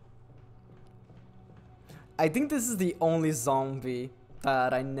 I think this is the only zombie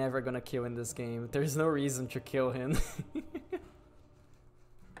that I'm never gonna kill in this game. There's no reason to kill him.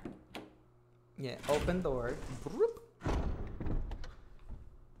 Yeah, open door.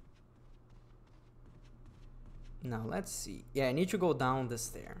 Now, let's see. Yeah, I need to go down the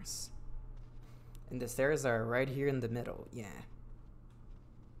stairs. And the stairs are right here in the middle, yeah.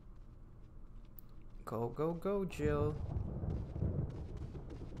 Go, Jill.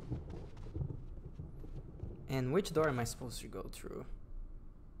 And which door am I supposed to go through?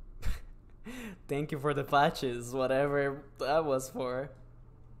 Thank you for the patches, whatever that was for.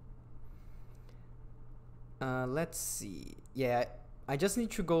 Let's see. Yeah, I just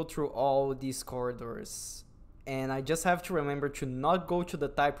need to go through all these corridors And I just have to remember to not go to the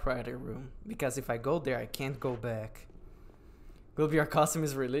typewriter room, because if I go there, I can't go back. Gulby, your costume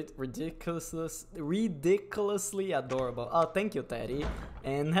is ridiculously adorable. Oh, thank you, Teddy.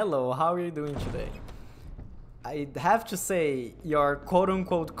 And hello, how are you doing today? I have to say, your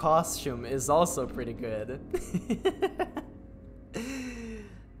quote-unquote costume is also pretty good.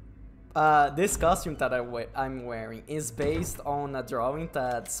 This costume that I'm wearing is based on a drawing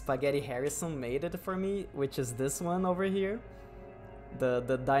that Spaghetti Harrison made it for me, which is this one over here.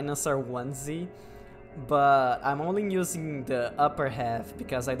 The dinosaur onesie. But I'm only using the upper half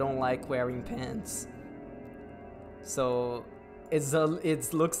because I don't like wearing pants. So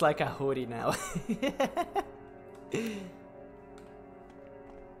it looks like a hoodie now.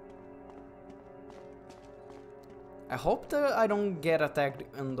 I hope that I don't get attacked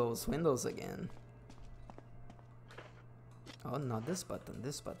on those windows again. Oh, not this button,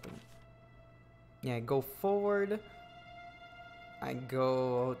 this button. Yeah, go forward. I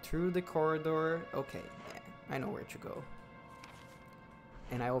go through the corridor. Okay, yeah, I know where to go.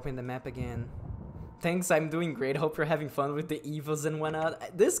 And I open the map again. Thanks, I'm doing great. Hope you're having fun with the evos and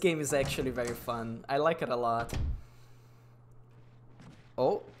whatnot. This game is actually very fun. I like it a lot.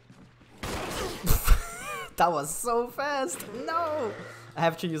 Oh. That was so fast. No! I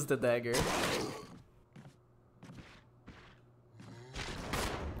have to use the dagger.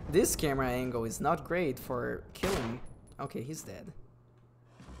 This camera angle is not great for killing. Okay, he's dead.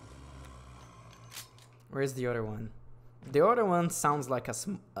 Where's the other one? The other one sounds like a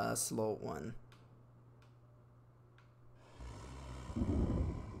slow one.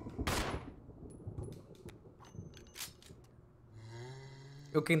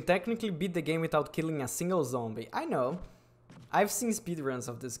 You can technically beat the game without killing a single zombie. I know. I've seen speedruns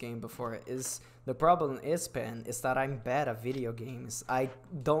of this game before. The problem is, Pen, is that I'm bad at video games. I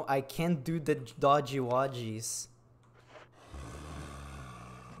can't do the dodgy wodgies.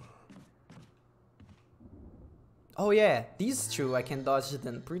 Oh yeah, these two I can dodge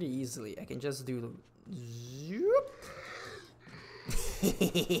them pretty easily. I can just do zoop.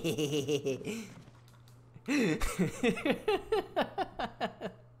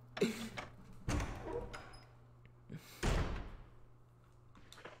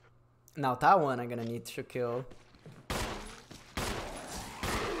 Now that one I'm gonna need to kill.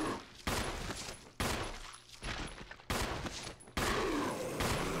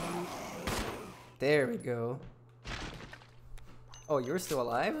 There we go. Oh, you're still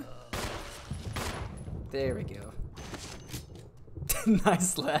alive? There we go.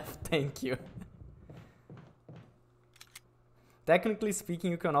 Nice laugh, thank you. Technically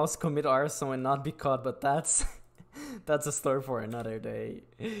speaking, you can also commit arson and not be caught, but that's that's a story for another day.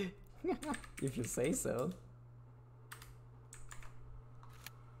 If you say so.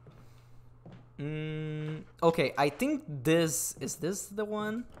 Okay, I think is this the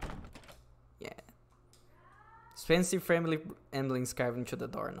one? Yeah. Expensive family emblems carved into the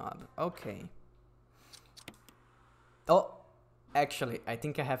doorknob. Okay. Oh, actually, I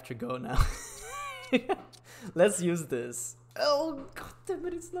think I have to go now. Let's use this. Oh, god damn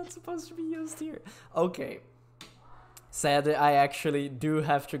it, it's not supposed to be used here. Okay. Sadly, I actually do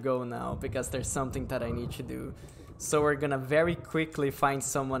have to go now because there's something that I need to do. So we're gonna very quickly find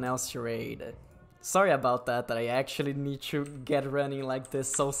someone else to raid. Sorry about that I actually need to get running like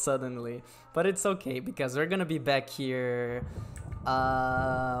this so suddenly. But it's okay because we're gonna be back here.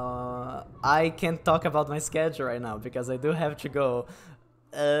 I can't talk about my schedule right now because I do have to go.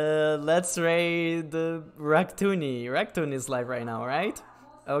 Let's raid Raktoony. Raktoony is live right now, right?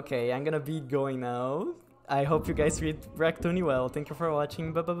 Okay, I'm gonna be going now. I hope you guys read Raktoony well. Thank you for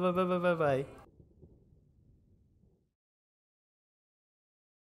watching. Bye bye bye bye bye bye.